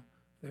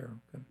there.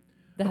 Okay.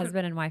 The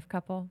husband and wife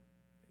couple,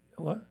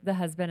 What? the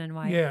husband and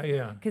wife. Yeah,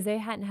 yeah. Because they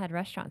hadn't had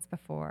restaurants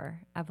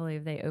before. I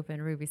believe they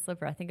opened Ruby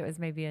Slipper. I think it was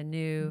maybe a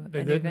new They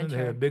new didn't. They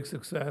had venture. big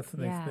success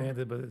and they Yeah.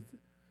 expanded,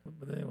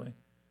 but anyway.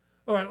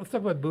 All right, let's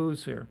talk about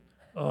booze here.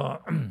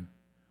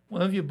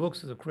 One of your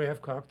books is a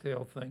craft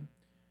cocktail thing,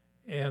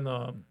 and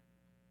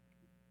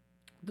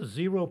the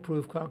zero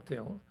proof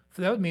cocktail.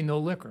 So that would mean no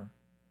liquor.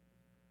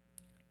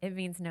 It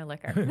means no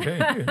liquor.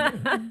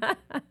 Okay.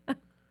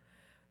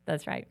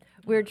 That's right.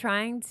 We're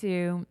trying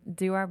to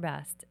do our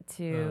best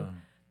to,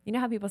 you know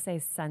how people say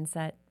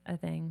sunset a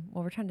thing?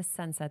 Well, we're trying to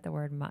sunset the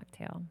word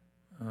mocktail.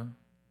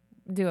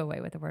 Do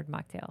away with the word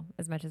mocktail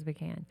as much as we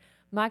can.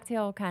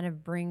 Mocktail kind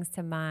of brings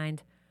to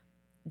mind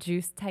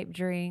juice type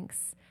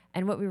drinks.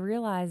 And what we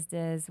realized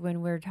is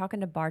when we're talking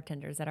to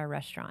bartenders at our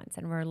restaurants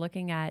and we're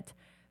looking at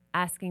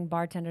asking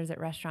bartenders at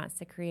restaurants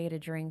to create a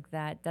drink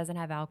that doesn't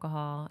have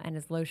alcohol and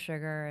is low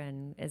sugar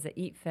and is an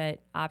eat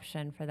fit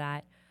option for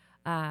that,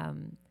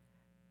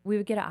 we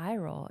would get an eye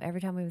roll every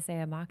time we would say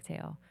a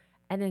mocktail.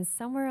 And then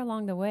somewhere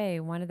along the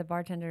way, one of the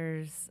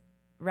bartenders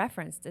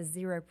referenced a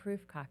zero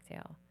proof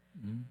cocktail.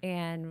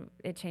 And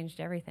it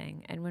changed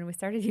everything. And when we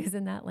started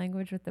using that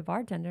language with the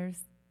bartenders,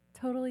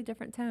 totally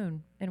different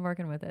tone in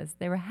working with us.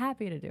 They were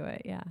happy to do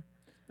it. Yeah.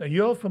 Now,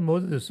 you all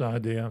promoted this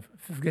idea,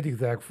 I forget the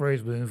exact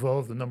phrase, but it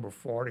involved the number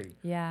 40.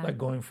 Yeah. Like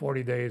going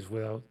 40 days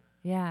without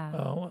Yeah.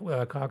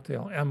 a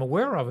cocktail. And I'm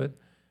aware of it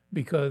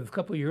because a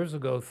couple of years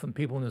ago, some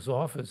people in this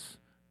office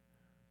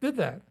did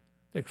that.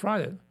 They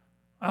tried it.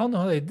 I don't know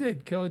how they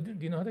did. Kelly, do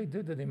you know how they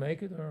did? Did they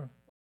make it? Or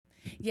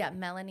Yeah,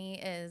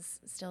 Melanie is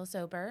still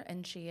sober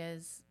and she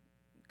is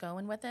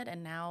going with it.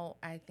 And now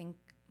I think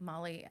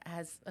Molly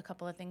has a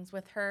couple of things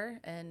with her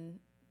and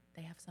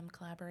they have some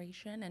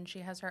collaboration and she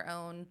has her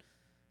own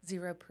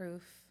zero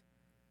proof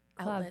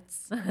Club.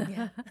 outlets.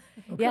 Yeah.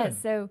 Okay. Yeah.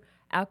 So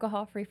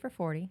alcohol free for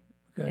 40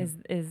 Okay.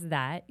 is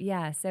that.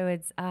 Yeah. So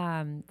it's,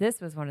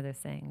 this was one of those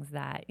things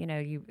that, you know,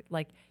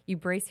 you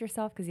brace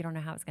yourself because you don't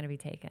know how it's going to be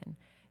taken.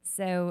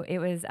 So it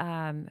was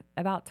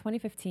about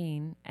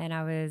 2015, and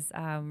I was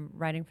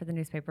writing for the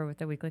newspaper with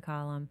the weekly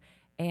column.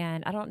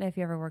 And I don't know if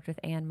you ever worked with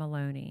Ann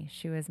Maloney.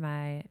 She was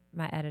my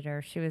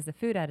editor. She was the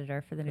food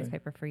editor for the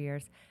newspaper for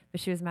years,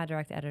 but she was my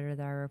direct editor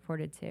that I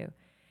reported to.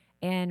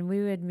 And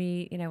we would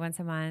meet, you know, once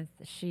a month,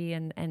 she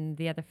and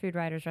the other food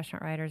writers,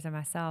 restaurant writers, and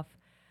myself,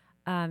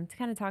 to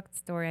kind of talk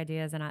story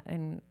ideas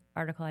and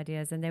article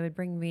ideas. And they would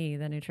bring me,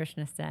 the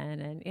nutritionist, in.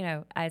 And, you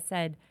know, I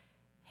said,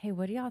 hey,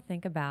 what do y'all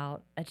think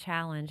about a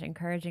challenge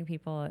encouraging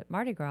people at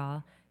Mardi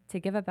Gras to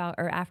give up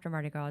or after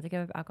Mardi Gras to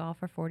give up alcohol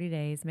for 40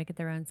 days, make it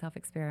their own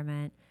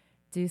self-experiment,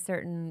 do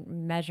certain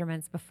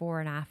measurements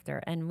before and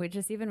after. And we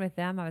just, even with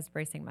them, I was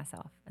bracing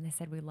myself. And they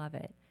said, we love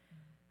it.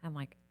 I'm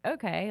like,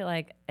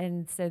 okay.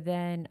 And so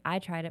then I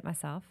tried it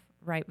myself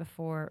right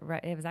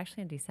before, it was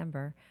actually in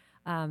December.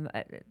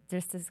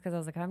 Just because I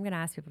was like, I'm going to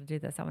ask people to do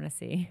this. I want to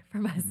see for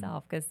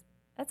myself because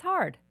that's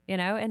hard, you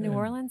know, in New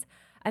Orleans.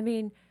 I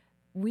mean,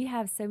 we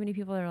have so many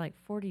people that are like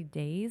 40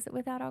 days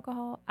without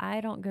alcohol. I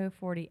don't go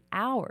 40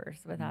 hours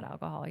without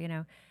alcohol, you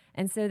know.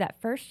 And so that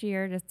first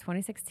year, just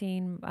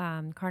 2016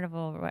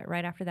 Carnival,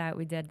 right after that,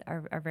 we did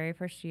our very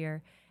first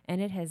year,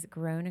 and it has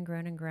grown and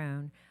grown and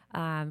grown.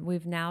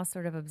 We've now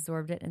sort of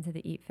absorbed it into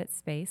the Eat Fit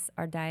space.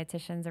 Our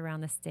dietitians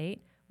around the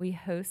state, we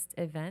host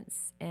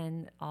events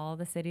in all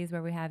the cities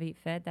where we have Eat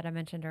Fit that I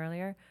mentioned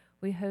earlier.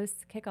 We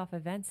host kickoff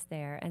events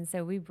there, and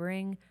so we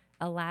bring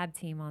a lab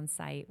team on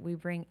site. We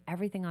bring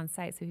everything on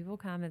site. So people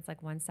come, it's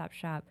like one-stop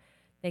shop.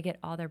 They get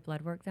all their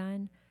blood work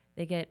done.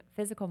 They get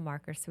physical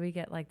markers. So we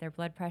get like their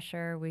blood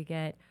pressure. We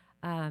get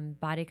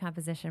body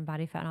composition,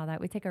 body fat, and all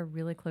that. We take a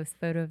really close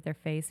photo of their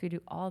face. We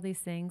do all these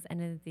things. And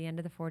then at the end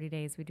of the 40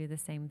 days, we do the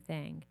same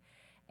thing.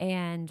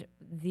 And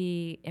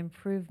the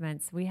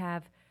improvements we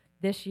have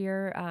this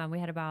year, we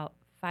had about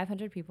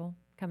 500 people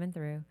coming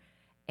through.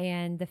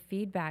 And the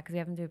feedback, because we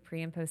have them do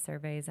pre and post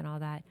surveys and all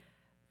that,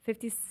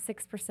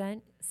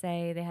 56%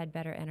 say they had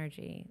better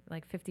energy.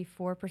 Like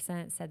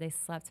 54% said they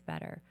slept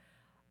better.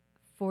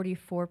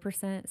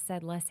 44%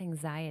 said less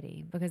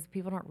anxiety, because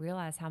people don't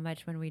realize how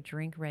much when we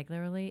drink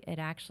regularly, it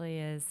actually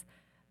is,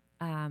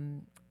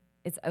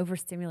 it's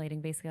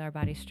overstimulating basically our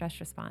body's stress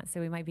response.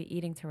 So we might be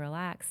eating to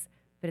relax,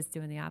 but it's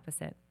doing the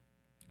opposite.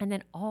 And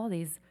then all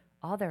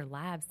their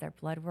labs, their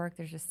blood work,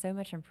 there's just so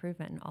much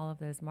improvement in all of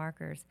those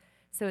markers.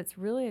 So it's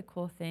really a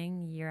cool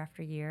thing year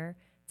after year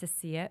to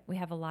see it. We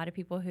have a lot of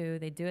people who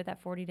they do it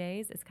that 40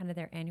 days. It's kind of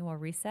their annual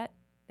reset.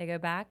 They go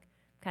back,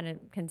 kind of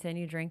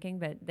continue drinking,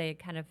 but they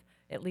kind of,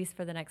 at least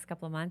for the next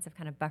couple of months, have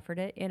kind of buffered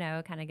it,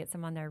 kind of gets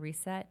them on their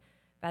reset.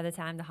 By the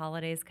time the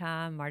holidays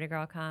come, Mardi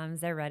Gras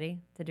comes, they're ready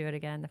to do it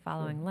again the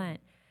following Lent.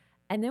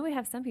 And then we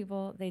have some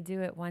people, they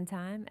do it one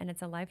time and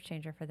it's a life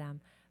changer for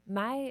them.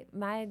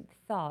 My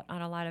thought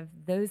on a lot of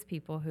those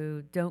people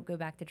who don't go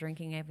back to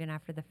drinking even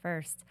after the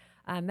first,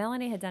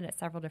 Melanie had done it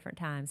several different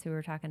times, who we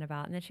were talking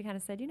about. And then she kind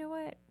of said, you know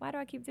what, why do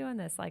I keep doing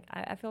this? Like,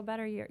 I feel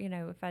better,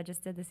 if I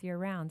just did this year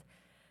round.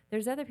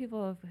 There's other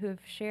people who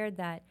have shared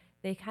that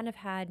they kind of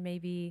had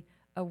maybe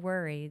a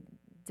worry.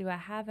 Do I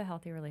have a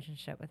healthy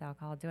relationship with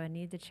alcohol? Do I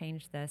need to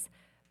change this?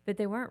 But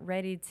they weren't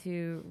ready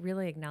to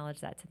really acknowledge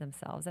that to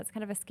themselves. That's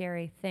kind of a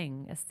scary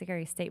thing, a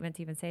scary statement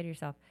to even say to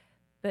yourself.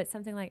 But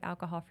something like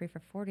Alcohol Free for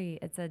 40,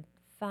 it's a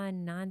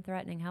fun,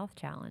 non-threatening health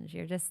challenge.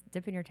 You're just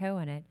dipping your toe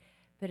in it,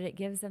 but it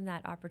gives them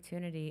that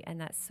opportunity and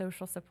that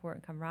social support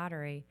and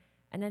camaraderie.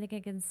 And then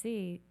they can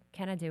see,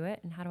 can I do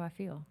it and how do I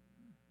feel?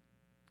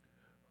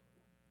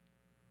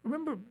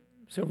 Remember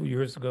several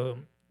years ago,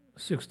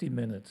 60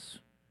 Minutes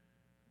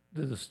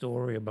did a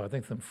story about, I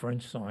think, some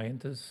French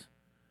scientists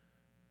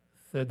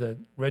said that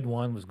red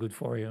wine was good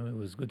for you. It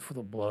was good for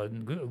the blood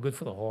and good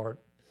for the heart.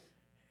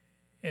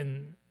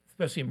 And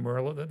especially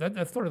Merlot.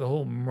 That started the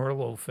whole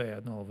Merlot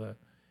fad and all that.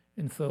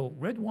 And so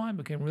red wine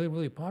became really,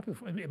 really popular.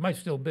 I mean, it might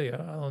still be. I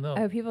don't know.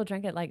 Oh, people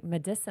drink it like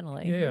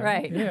medicinally. Yeah,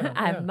 right. yeah,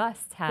 I yeah.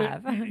 must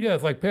have. Yeah,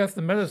 it's like, pass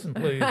the medicine,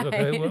 please. Right.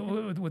 Okay.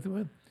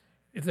 What?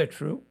 Is that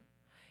true?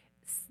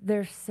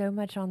 There's so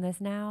much on this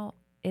now.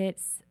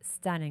 It's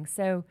stunning.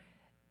 So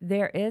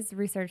there is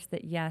research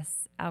that,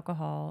 yes,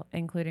 alcohol,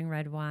 including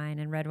red wine,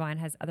 and red wine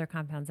has other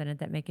compounds in it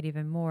that make it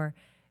even more,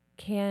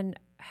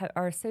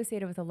 are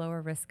associated with a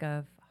lower risk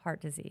of heart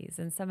disease.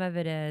 And some of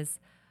it is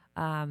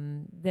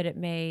that it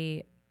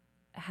may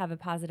have a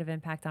positive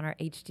impact on our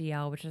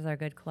HDL, which is our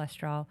good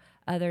cholesterol.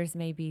 Others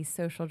may be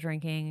social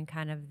drinking and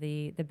kind of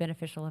the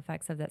beneficial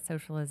effects of that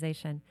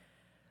socialization.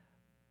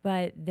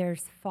 But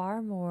there's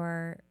far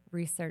more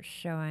research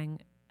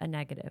showing a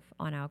negative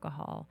on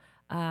alcohol.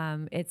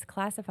 It's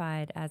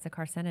classified as a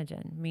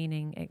carcinogen,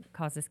 meaning it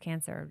causes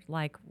cancer,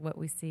 like what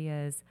we see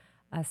as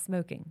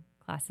smoking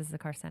classed as a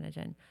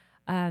carcinogen.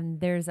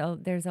 There's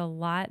a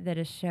lot that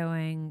is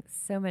showing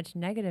so much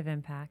negative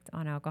impact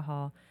on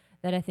alcohol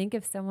that I think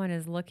if someone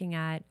is looking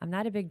at, I'm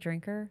not a big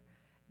drinker,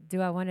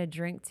 do I want to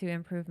drink to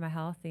improve my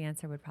health? The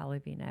answer would probably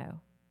be no.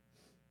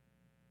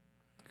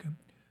 Okay.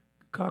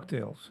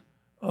 Cocktails.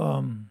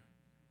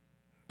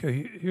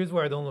 Okay, here's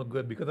where I don't look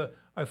good, because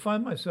I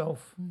find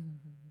myself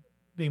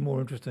being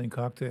more interested in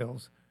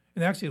cocktails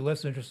and actually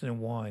less interested in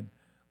wine.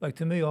 Like,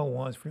 to me, all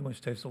wines pretty much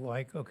taste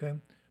alike, okay?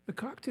 The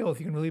cocktails,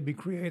 you can really be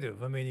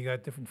creative. I mean, you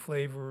got different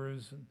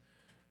flavors and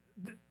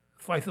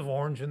slice of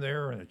orange in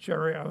there and a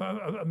cherry.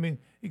 I mean,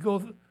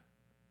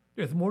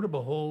 there's more to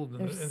behold in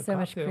There's a so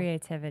much cocktail.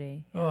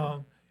 creativity. Yeah.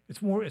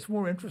 It's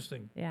more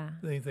interesting Yeah.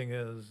 than anything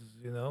is,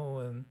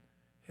 and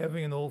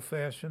having an old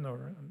fashioned,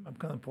 or I'm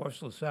kind of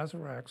partial to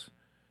Sazeracs,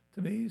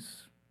 to me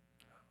is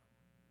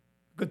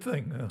a good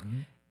thing.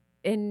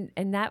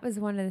 And that was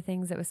one of the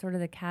things that was sort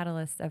of the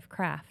catalyst of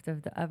craft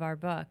of our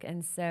book.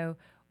 And so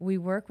we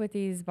work with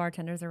these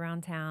bartenders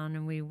around town,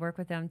 and we work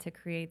with them to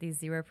create these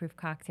zero-proof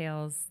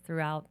cocktails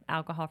throughout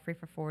Alcohol Free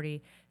for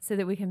 40, so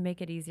that we can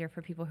make it easier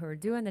for people who are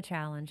doing the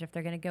challenge. If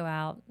they're going to go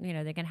out,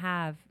 they can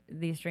have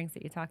these drinks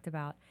that you talked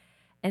about.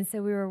 And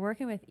so we were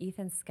working with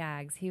Ethan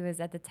Skaggs. He was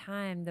at the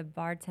time the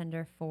bar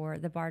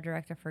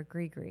director for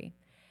Gree.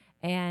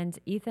 And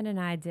Ethan and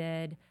I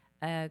did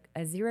a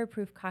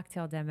zero-proof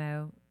cocktail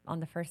demo on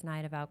the first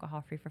night of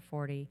Alcohol Free for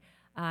 40.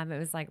 It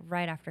was like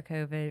right after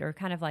COVID, or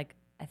kind of like,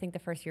 I think the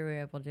first year we were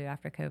able to do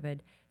after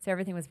COVID. So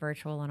everything was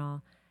virtual and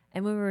all.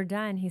 And when we were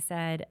done, he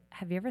said,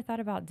 have you ever thought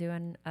about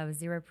doing a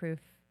zero-proof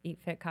Eat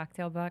Fit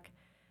cocktail book?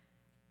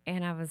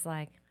 And I was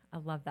like, I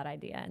love that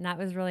idea. And that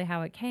was really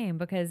how it came,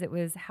 because it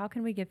was, how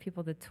can we give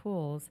people the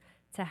tools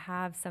to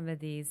have some of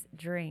these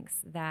drinks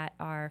that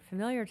are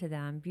familiar to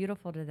them,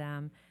 beautiful to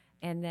them,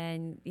 and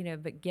then,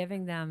 but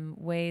giving them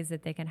ways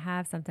that they can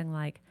have something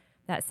like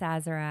that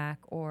Sazerac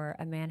or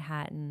a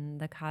Manhattan,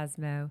 the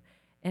Cosmo,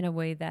 in a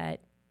way that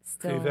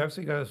still... So you've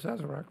actually got a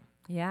Sazerac.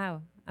 Yeah.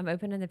 I'm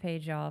opening the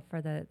page, y'all,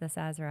 for the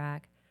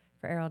Sazerac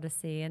for Errol to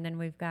see. And then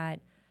we've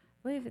got,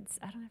 I don't know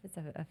if it's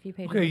a few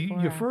pages Okay, before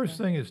or your after. first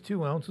thing is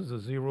 2 ounces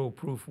of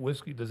zero-proof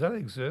whiskey. Does that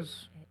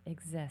exist? It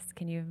exists.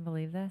 Can you even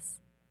believe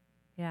this?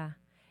 Yeah.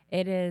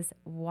 It is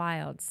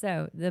wild.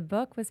 So the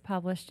book was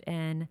published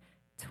in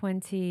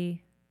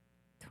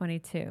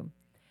 2022.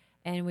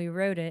 and we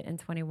wrote it in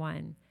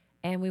 21.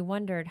 And we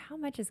wondered how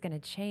much is going to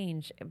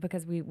change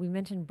because we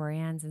mentioned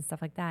brands and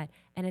stuff like that.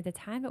 And at the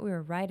time that we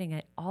were writing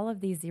it, all of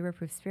these zero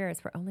proof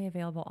spirits were only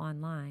available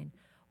online.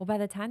 Well, by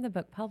the time the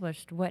book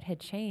published, what had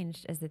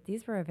changed is that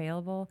these were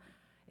available.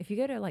 If you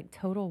go to like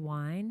Total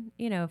Wine,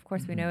 of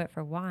course we know it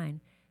for wine,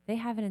 they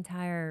have an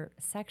entire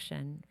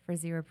section for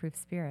zero proof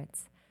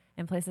spirits.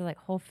 In places like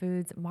Whole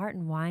Foods,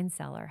 Martin Wine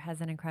Cellar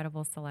has an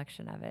incredible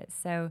selection of it.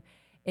 So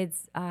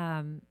it's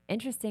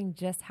interesting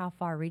just how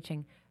far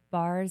reaching.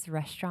 Bars,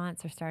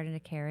 restaurants are starting to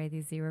carry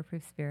these zero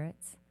proof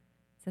spirits.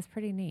 So it's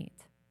pretty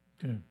neat.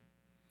 Okay.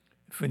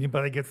 If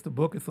anybody gets the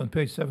book, it's on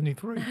page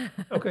 73.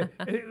 Okay.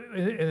 And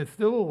it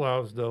still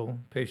allows, though,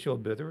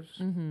 Peychaud bitters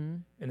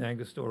and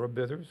Angostura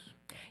bitters.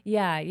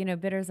 Yeah,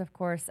 bitters, of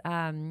course.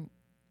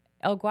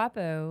 El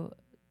Guapo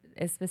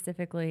is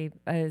specifically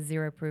a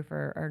zero proof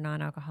or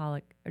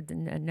non-alcoholic, or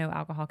no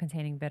alcohol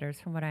containing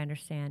bitters, from what I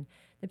understand.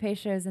 The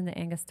Peychauds and the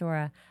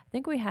Angostura, I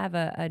think we have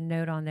a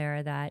note on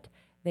there that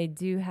they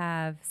do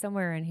have,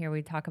 somewhere in here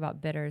we talk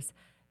about bitters.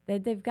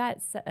 They've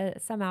got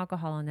some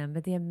alcohol in them,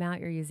 but the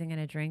amount you're using in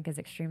a drink is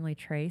extremely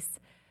trace.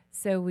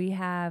 So we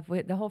have,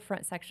 the whole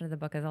front section of the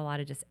book is a lot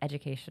of just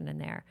education in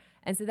there.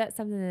 And so that's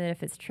something that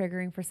if it's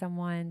triggering for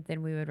someone,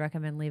 then we would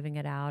recommend leaving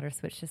it out or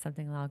switch to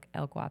something like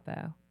El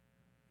Guapo.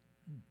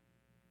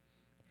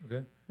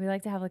 Okay. We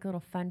like to have like little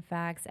fun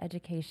facts,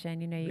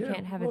 education. You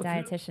can't have a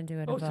dietitian do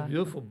it in a book. It's a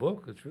beautiful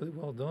book. It's really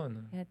well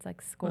done. Yeah, it's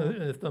like school.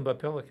 And it's done by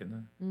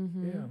Pelican.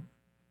 Yeah.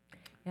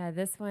 Yeah,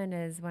 this one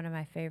is one of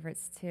my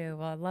favorites too.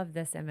 Well, I love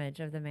this image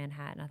of the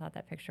Manhattan. I thought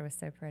that picture was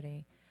so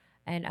pretty.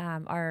 And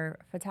our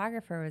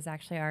photographer was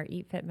actually our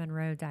Eat Fit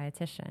Monroe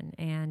dietitian,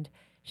 and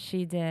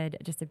she did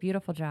just a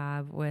beautiful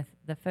job with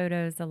the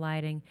photos, the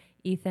lighting.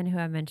 Ethan, who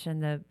I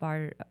mentioned, the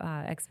bar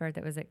expert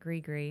that was at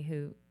Gree,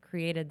 who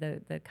created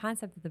the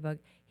concept of the book,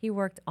 he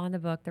worked on the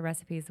book, the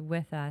recipes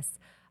with us.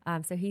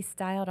 So he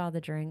styled all the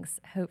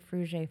drinks. Hope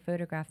Fruget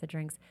photographed the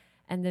drinks.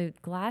 And the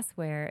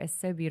glassware is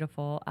so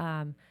beautiful.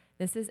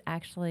 This is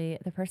actually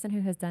the person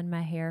who has done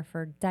my hair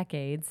for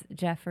decades,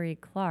 Jeffrey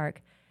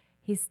Clark.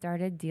 He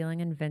started dealing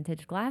in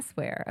vintage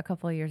glassware a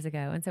couple of years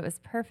ago. And so it was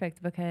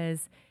perfect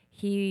because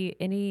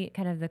any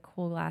kind of the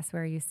cool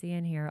glassware you see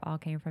in here all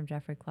came from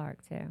Jeffrey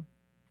Clark too.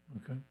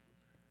 Okay.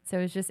 So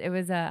it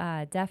was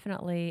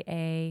definitely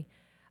a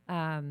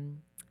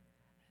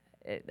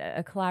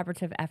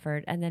collaborative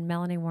effort. And then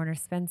Melanie Warner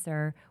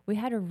Spencer, we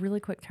had a really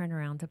quick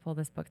turnaround to pull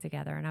this book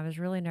together. And I was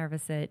really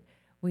nervous that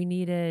we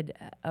needed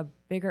a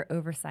bigger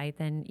oversight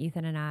than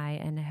Ethan and I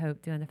and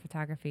Hope doing the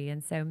photography.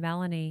 And so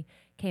Melanie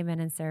came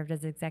in and served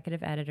as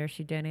executive editor.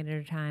 She donated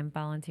her time,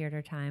 volunteered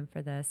her time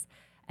for this.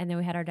 And then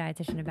we had our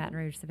dietitian in Baton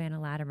Rouge,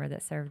 Savannah Latimer,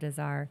 that served as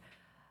our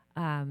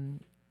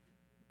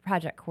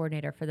project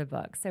coordinator for the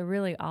book. So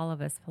really all of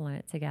us pulling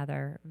it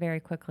together very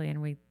quickly,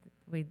 and we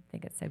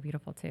think it's so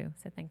beautiful too.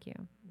 So thank you.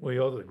 Well,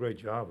 you all did a great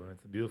job. I mean,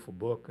 it's a beautiful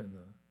book, and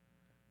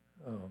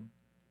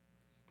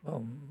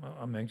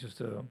I'm anxious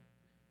to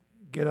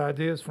get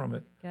ideas from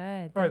it.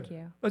 Good, All right, thank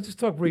you. let's just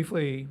talk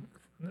briefly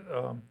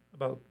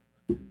about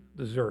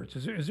desserts.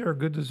 Is there a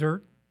good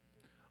dessert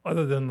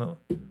other than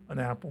an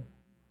apple?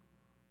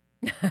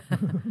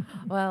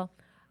 Well,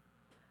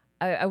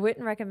 I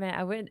wouldn't recommend.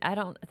 I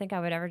don't think I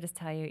would ever just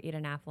tell you eat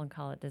an apple and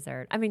call it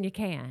dessert. I mean, you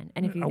can,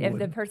 and if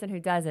the person who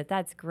does it,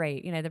 that's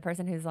great. The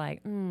person who's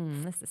like,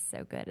 this is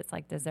so good, it's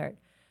like dessert.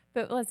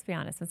 But let's be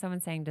honest, when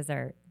someone's saying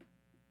dessert,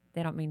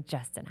 they don't mean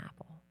just an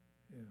apple.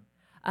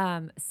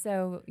 Yeah.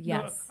 So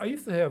yes, I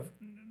used to have,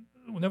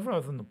 whenever I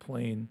was on the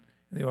plane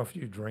and they offered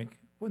you a drink.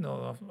 Well,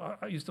 no,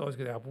 I used to always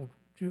get apple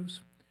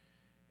juice.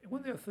 And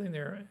when they were sitting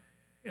there,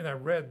 and I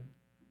read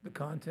the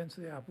contents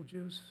of the apple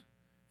juice,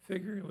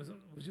 figure it was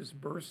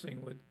just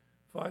bursting with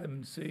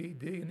vitamin C,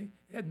 D, and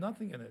it had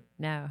nothing in it.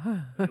 No,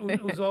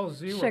 it was all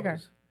zeros. Sugar.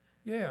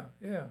 Yeah.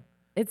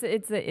 It's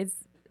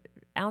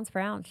ounce for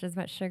ounce as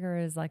much sugar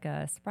as like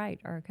a Sprite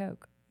or a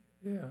Coke.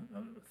 Yeah.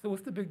 So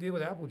what's the big deal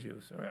with apple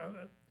juice?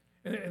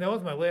 And that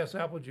was my last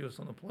apple juice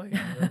on the plane.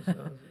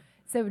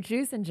 So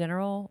juice in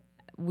general,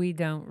 we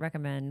don't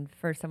recommend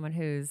for someone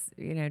who's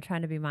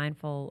trying to be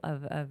mindful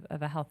of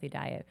a healthy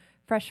diet.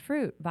 Fresh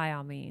fruit, by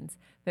all means,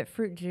 but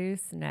fruit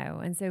juice, no.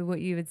 And so what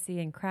you would see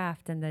in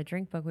craft and the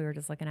drink book we were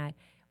just looking at,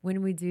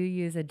 when we do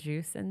use a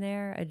juice in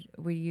there,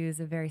 we use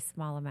a very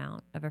small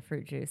amount of a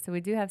fruit juice. So we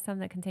do have some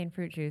that contain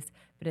fruit juice,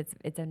 but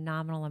it's a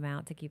nominal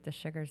amount to keep the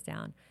sugars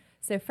down.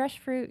 So fresh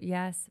fruit,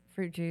 yes.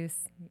 Fruit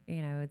juice,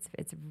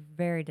 it's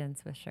very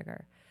dense with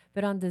sugar.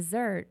 But on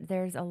dessert,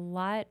 there's a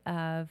lot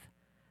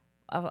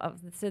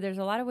so there's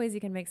a lot of ways you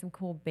can make some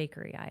cool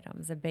bakery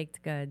items,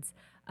 baked goods.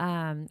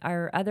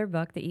 Our other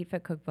book, the Eat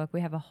Fit Cookbook,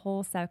 we have a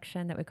whole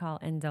section that we call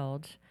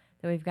Indulge,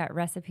 that we've got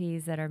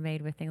recipes that are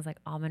made with things like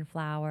almond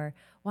flour.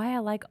 Why I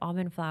like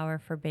almond flour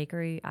for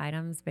bakery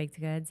items, baked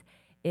goods,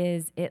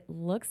 is it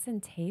looks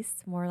and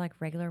tastes more like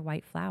regular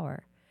white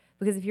flour.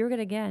 Because if you were going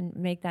to, again,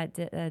 make that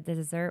the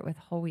dessert with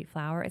whole wheat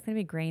flour, it's going to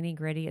be grainy,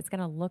 gritty. It's going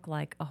to look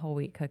like a whole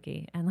wheat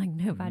cookie. And like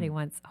nobody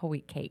wants whole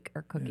wheat cake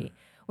or cookie. Yeah.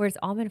 Whereas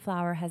almond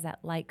flour has that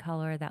light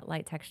color, that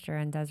light texture,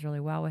 and does really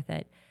well with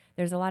it.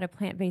 there's a lot of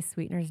plant-based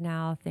sweeteners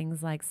now,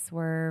 things like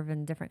Swerve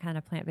and different kind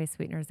of plant-based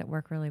sweeteners that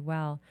work really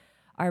well.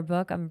 Our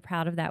book, I'm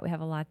proud of that. We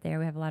have a lot there.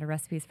 We have a lot of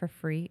recipes for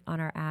free on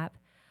our app.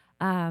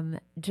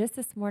 Just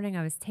this morning,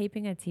 I was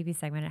taping a TV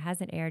segment. It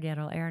hasn't aired yet.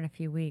 It'll air in a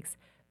few weeks.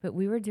 But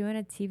we were doing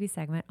a TV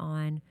segment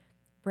on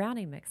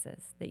brownie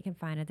mixes that you can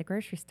find at the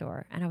grocery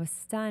store. And I was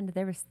stunned.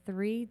 There was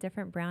 3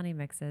 different brownie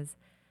mixes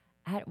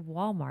at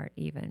Walmart,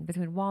 even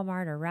between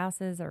Walmart or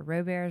Rouse's or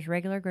Robert's,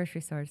 regular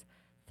grocery stores.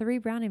 3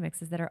 brownie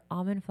mixes that are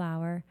almond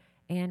flour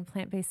and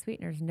plant-based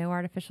sweeteners, no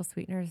artificial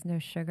sweeteners, no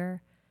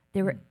sugar.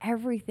 They were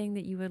everything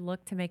that you would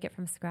look to make it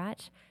from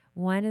scratch.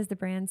 One is the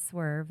brand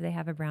Swerve. They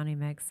have a brownie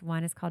mix.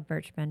 One is called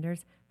Birch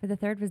Benders. But the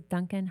third was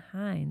Duncan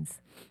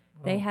Hines.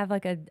 They have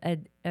like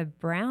a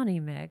brownie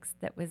mix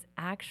that was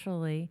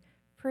actually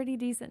pretty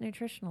decent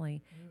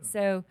nutritionally. Yeah.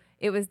 So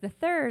it was the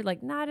third,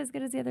 like not as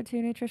good as the other 2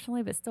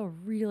 nutritionally, but still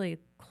really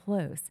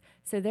close.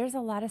 So there's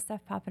a lot of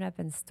stuff popping up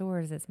in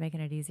stores that's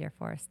making it easier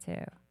for us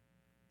too.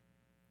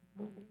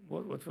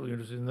 What's really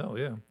interesting to know,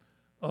 yeah.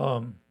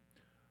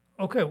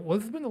 Okay, well,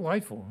 this has been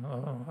delightful.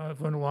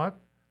 I've learned a lot.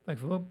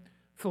 Thanks, Philip.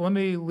 So let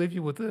me leave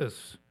you with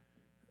this.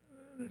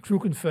 True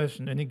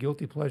confession, any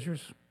guilty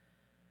pleasures?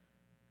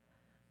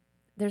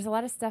 There's a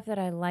lot of stuff that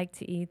I like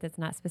to eat that's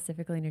not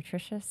specifically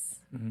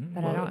nutritious,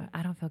 but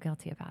I don't feel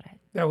guilty about it.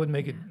 That would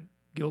make it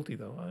guilty,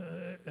 though.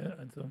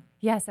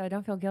 Yeah, so I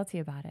don't feel guilty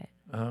about it.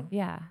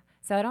 Yeah.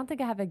 So I don't think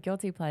I have a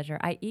guilty pleasure.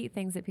 I eat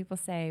things that people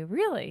say,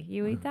 really?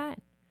 You eat that?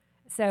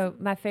 So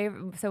my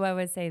favorite, so I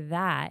would say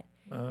that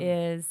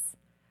is,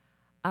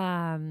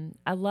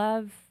 I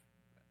love,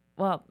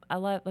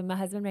 like my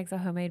husband makes a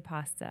homemade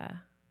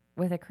pasta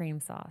with a cream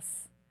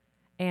sauce.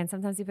 And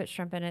sometimes he puts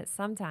shrimp in it.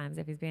 Sometimes,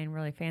 if he's being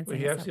really fancy. Well,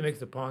 he actually makes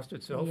the pasta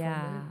itself?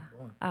 Yeah.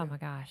 Oh, my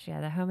gosh. Yeah,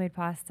 the homemade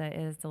pasta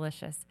is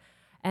delicious.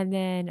 And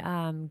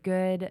then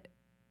good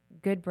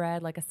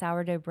bread, like a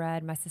sourdough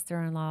bread. My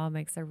sister-in-law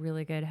makes a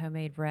really good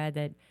homemade bread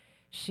that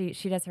she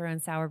does her own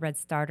sour bread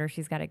starter.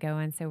 She's got it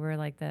going. So we're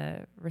like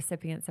the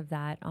recipients of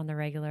that on the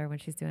regular when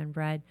she's doing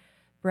bread.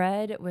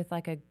 Bread with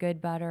like a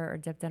good butter or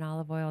dipped in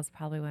olive oil is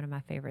probably one of my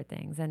favorite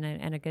things. And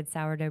a good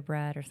sourdough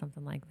bread or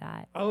something like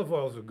that. Olive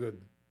oil is a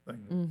good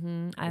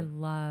thing. I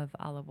love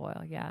olive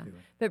oil, yeah.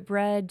 But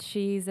bread,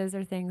 cheese, those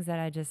are things that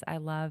I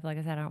love. Like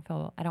I said, I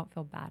don't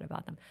feel bad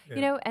about them. Yeah.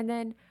 You know, and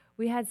then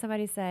we had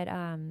somebody said,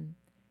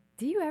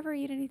 do you ever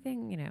eat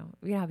anything? You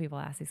know how people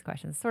ask these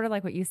questions, sort of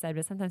like what you said,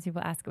 but sometimes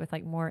people ask it with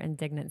like more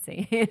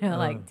indignancy,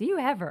 like, do you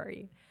ever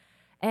eat?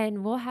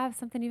 And we'll have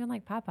something even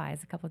like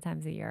Popeyes a couple of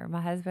times a year.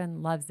 My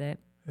husband loves it.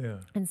 Yeah.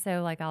 And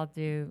so like I'll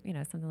do,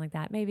 something like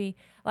that. Maybe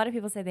a lot of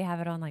people say they have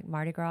it on like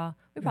Mardi Gras.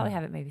 We probably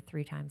have it maybe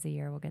 3 times a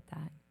year. We'll get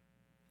that.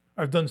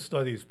 I've done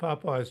studies.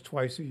 Popeyes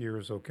twice a year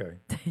is okay.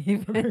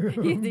 You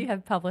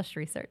have published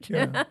research.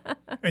 Yeah.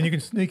 And you can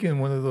sneak in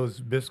one of those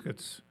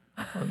biscuits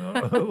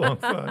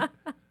alongside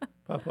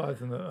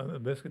Popeyes and the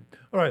biscuit.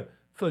 All right.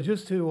 So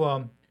just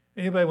to,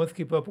 anybody wants to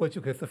keep up with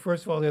you, okay, so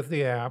first of all, there's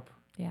the app.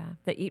 Yeah,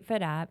 the Eat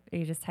Fit app.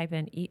 You just type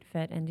in Eat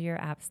Fit into your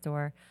app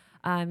store.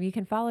 You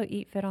can follow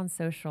Eat Fit on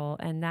social,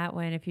 and that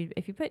one, if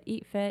you put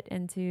Eat Fit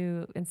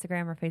into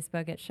Instagram or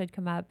Facebook, it should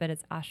come up, but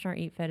it's Ochsner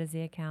Eat Fit is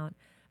the account.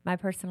 My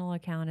personal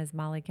account is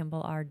Molly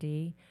Kimball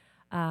RD.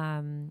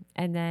 And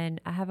then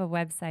I have a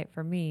website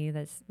for me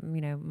that's,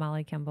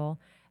 Molly Kimball,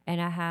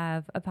 and I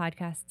have a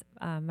podcast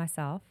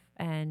myself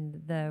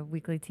and the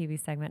weekly TV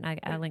segment.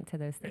 I link to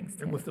those things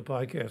too. And what's the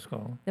podcast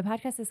called? The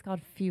podcast is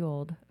called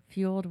Fueled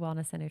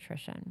Wellness and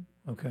Nutrition.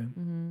 Okay.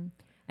 And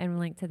we'll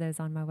link to those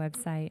on my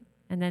website.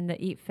 And then the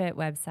Eat Fit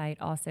website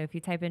also, if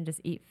you type in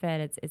just Eat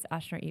Fit, it's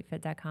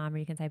OchsnerEatFit.com, or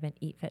you can type in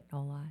Eat Fit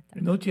NOLA.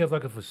 And don't you have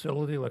like a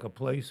facility, like a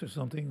place or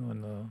something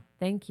on the...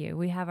 Thank you.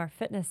 We have our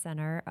fitness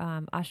center,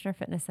 Ochsner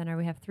Fitness Center.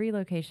 We have 3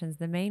 locations.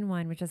 The main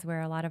one, which is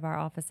where a lot of our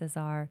offices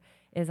are,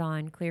 is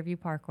on Clearview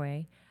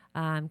Parkway,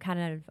 kind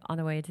of on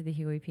the way to the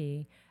Huey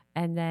P.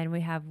 And then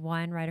we have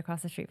one right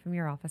across the street from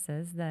your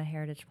offices, the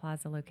Heritage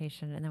Plaza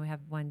location, and then we have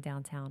one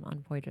downtown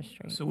on Poydras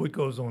Street. So what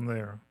goes on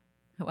there?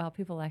 Well,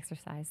 people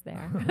exercise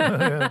there.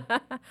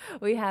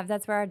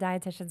 That's where our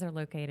dietitians are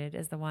located,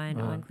 is the one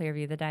on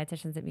Clearview, the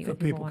dietitians that meet with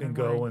people can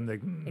go and they...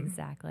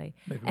 Exactly.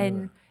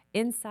 And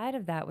inside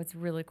of that, what's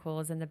really cool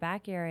is in the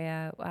back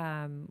area,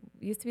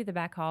 used to be the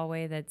back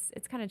hallway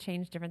it's kind of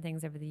changed different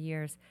things over the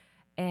years.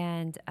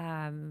 And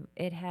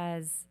it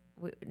has...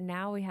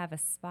 Now we have a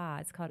spa.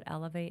 It's called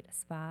Elevate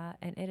Spa,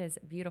 and it is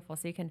beautiful.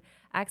 So you can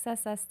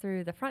access us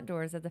through the front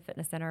doors of the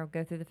fitness center, or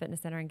go through the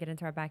fitness center and get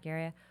into our back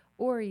area,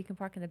 or you can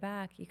park in the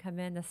back. You come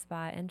in the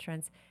spa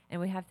entrance,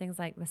 and we have things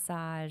like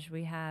massage.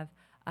 We have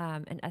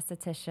an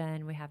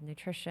esthetician. We have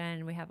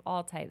nutrition. We have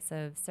all types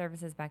of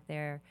services back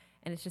there,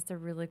 and it's just a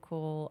really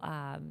cool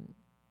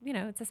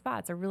it's a spa.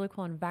 It's a really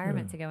cool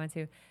environment to go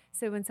into.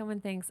 So when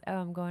someone thinks, oh,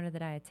 I'm going to the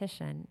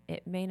dietitian,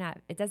 it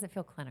doesn't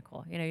feel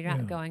clinical. You're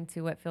not going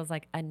to what feels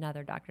like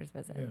another doctor's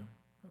visit. Yeah.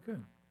 Okay.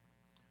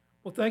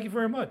 Well, thank you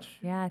very much.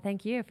 Yeah,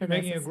 thank you for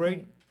making a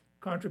great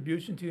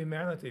contribution to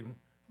humanity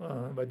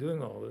by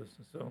doing all this.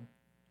 So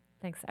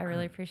Thanks. I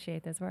really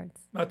appreciate those words.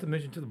 Not to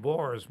mention to the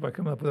bars by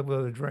coming up with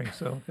other drinks.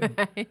 So,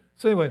 Right.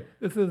 so anyway,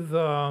 this has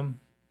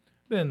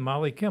been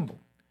Molly Kimball.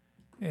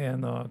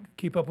 And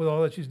keep up with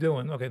all that she's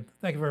doing. Okay,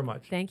 thank you very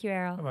much. Thank you,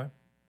 Errol. Bye-bye.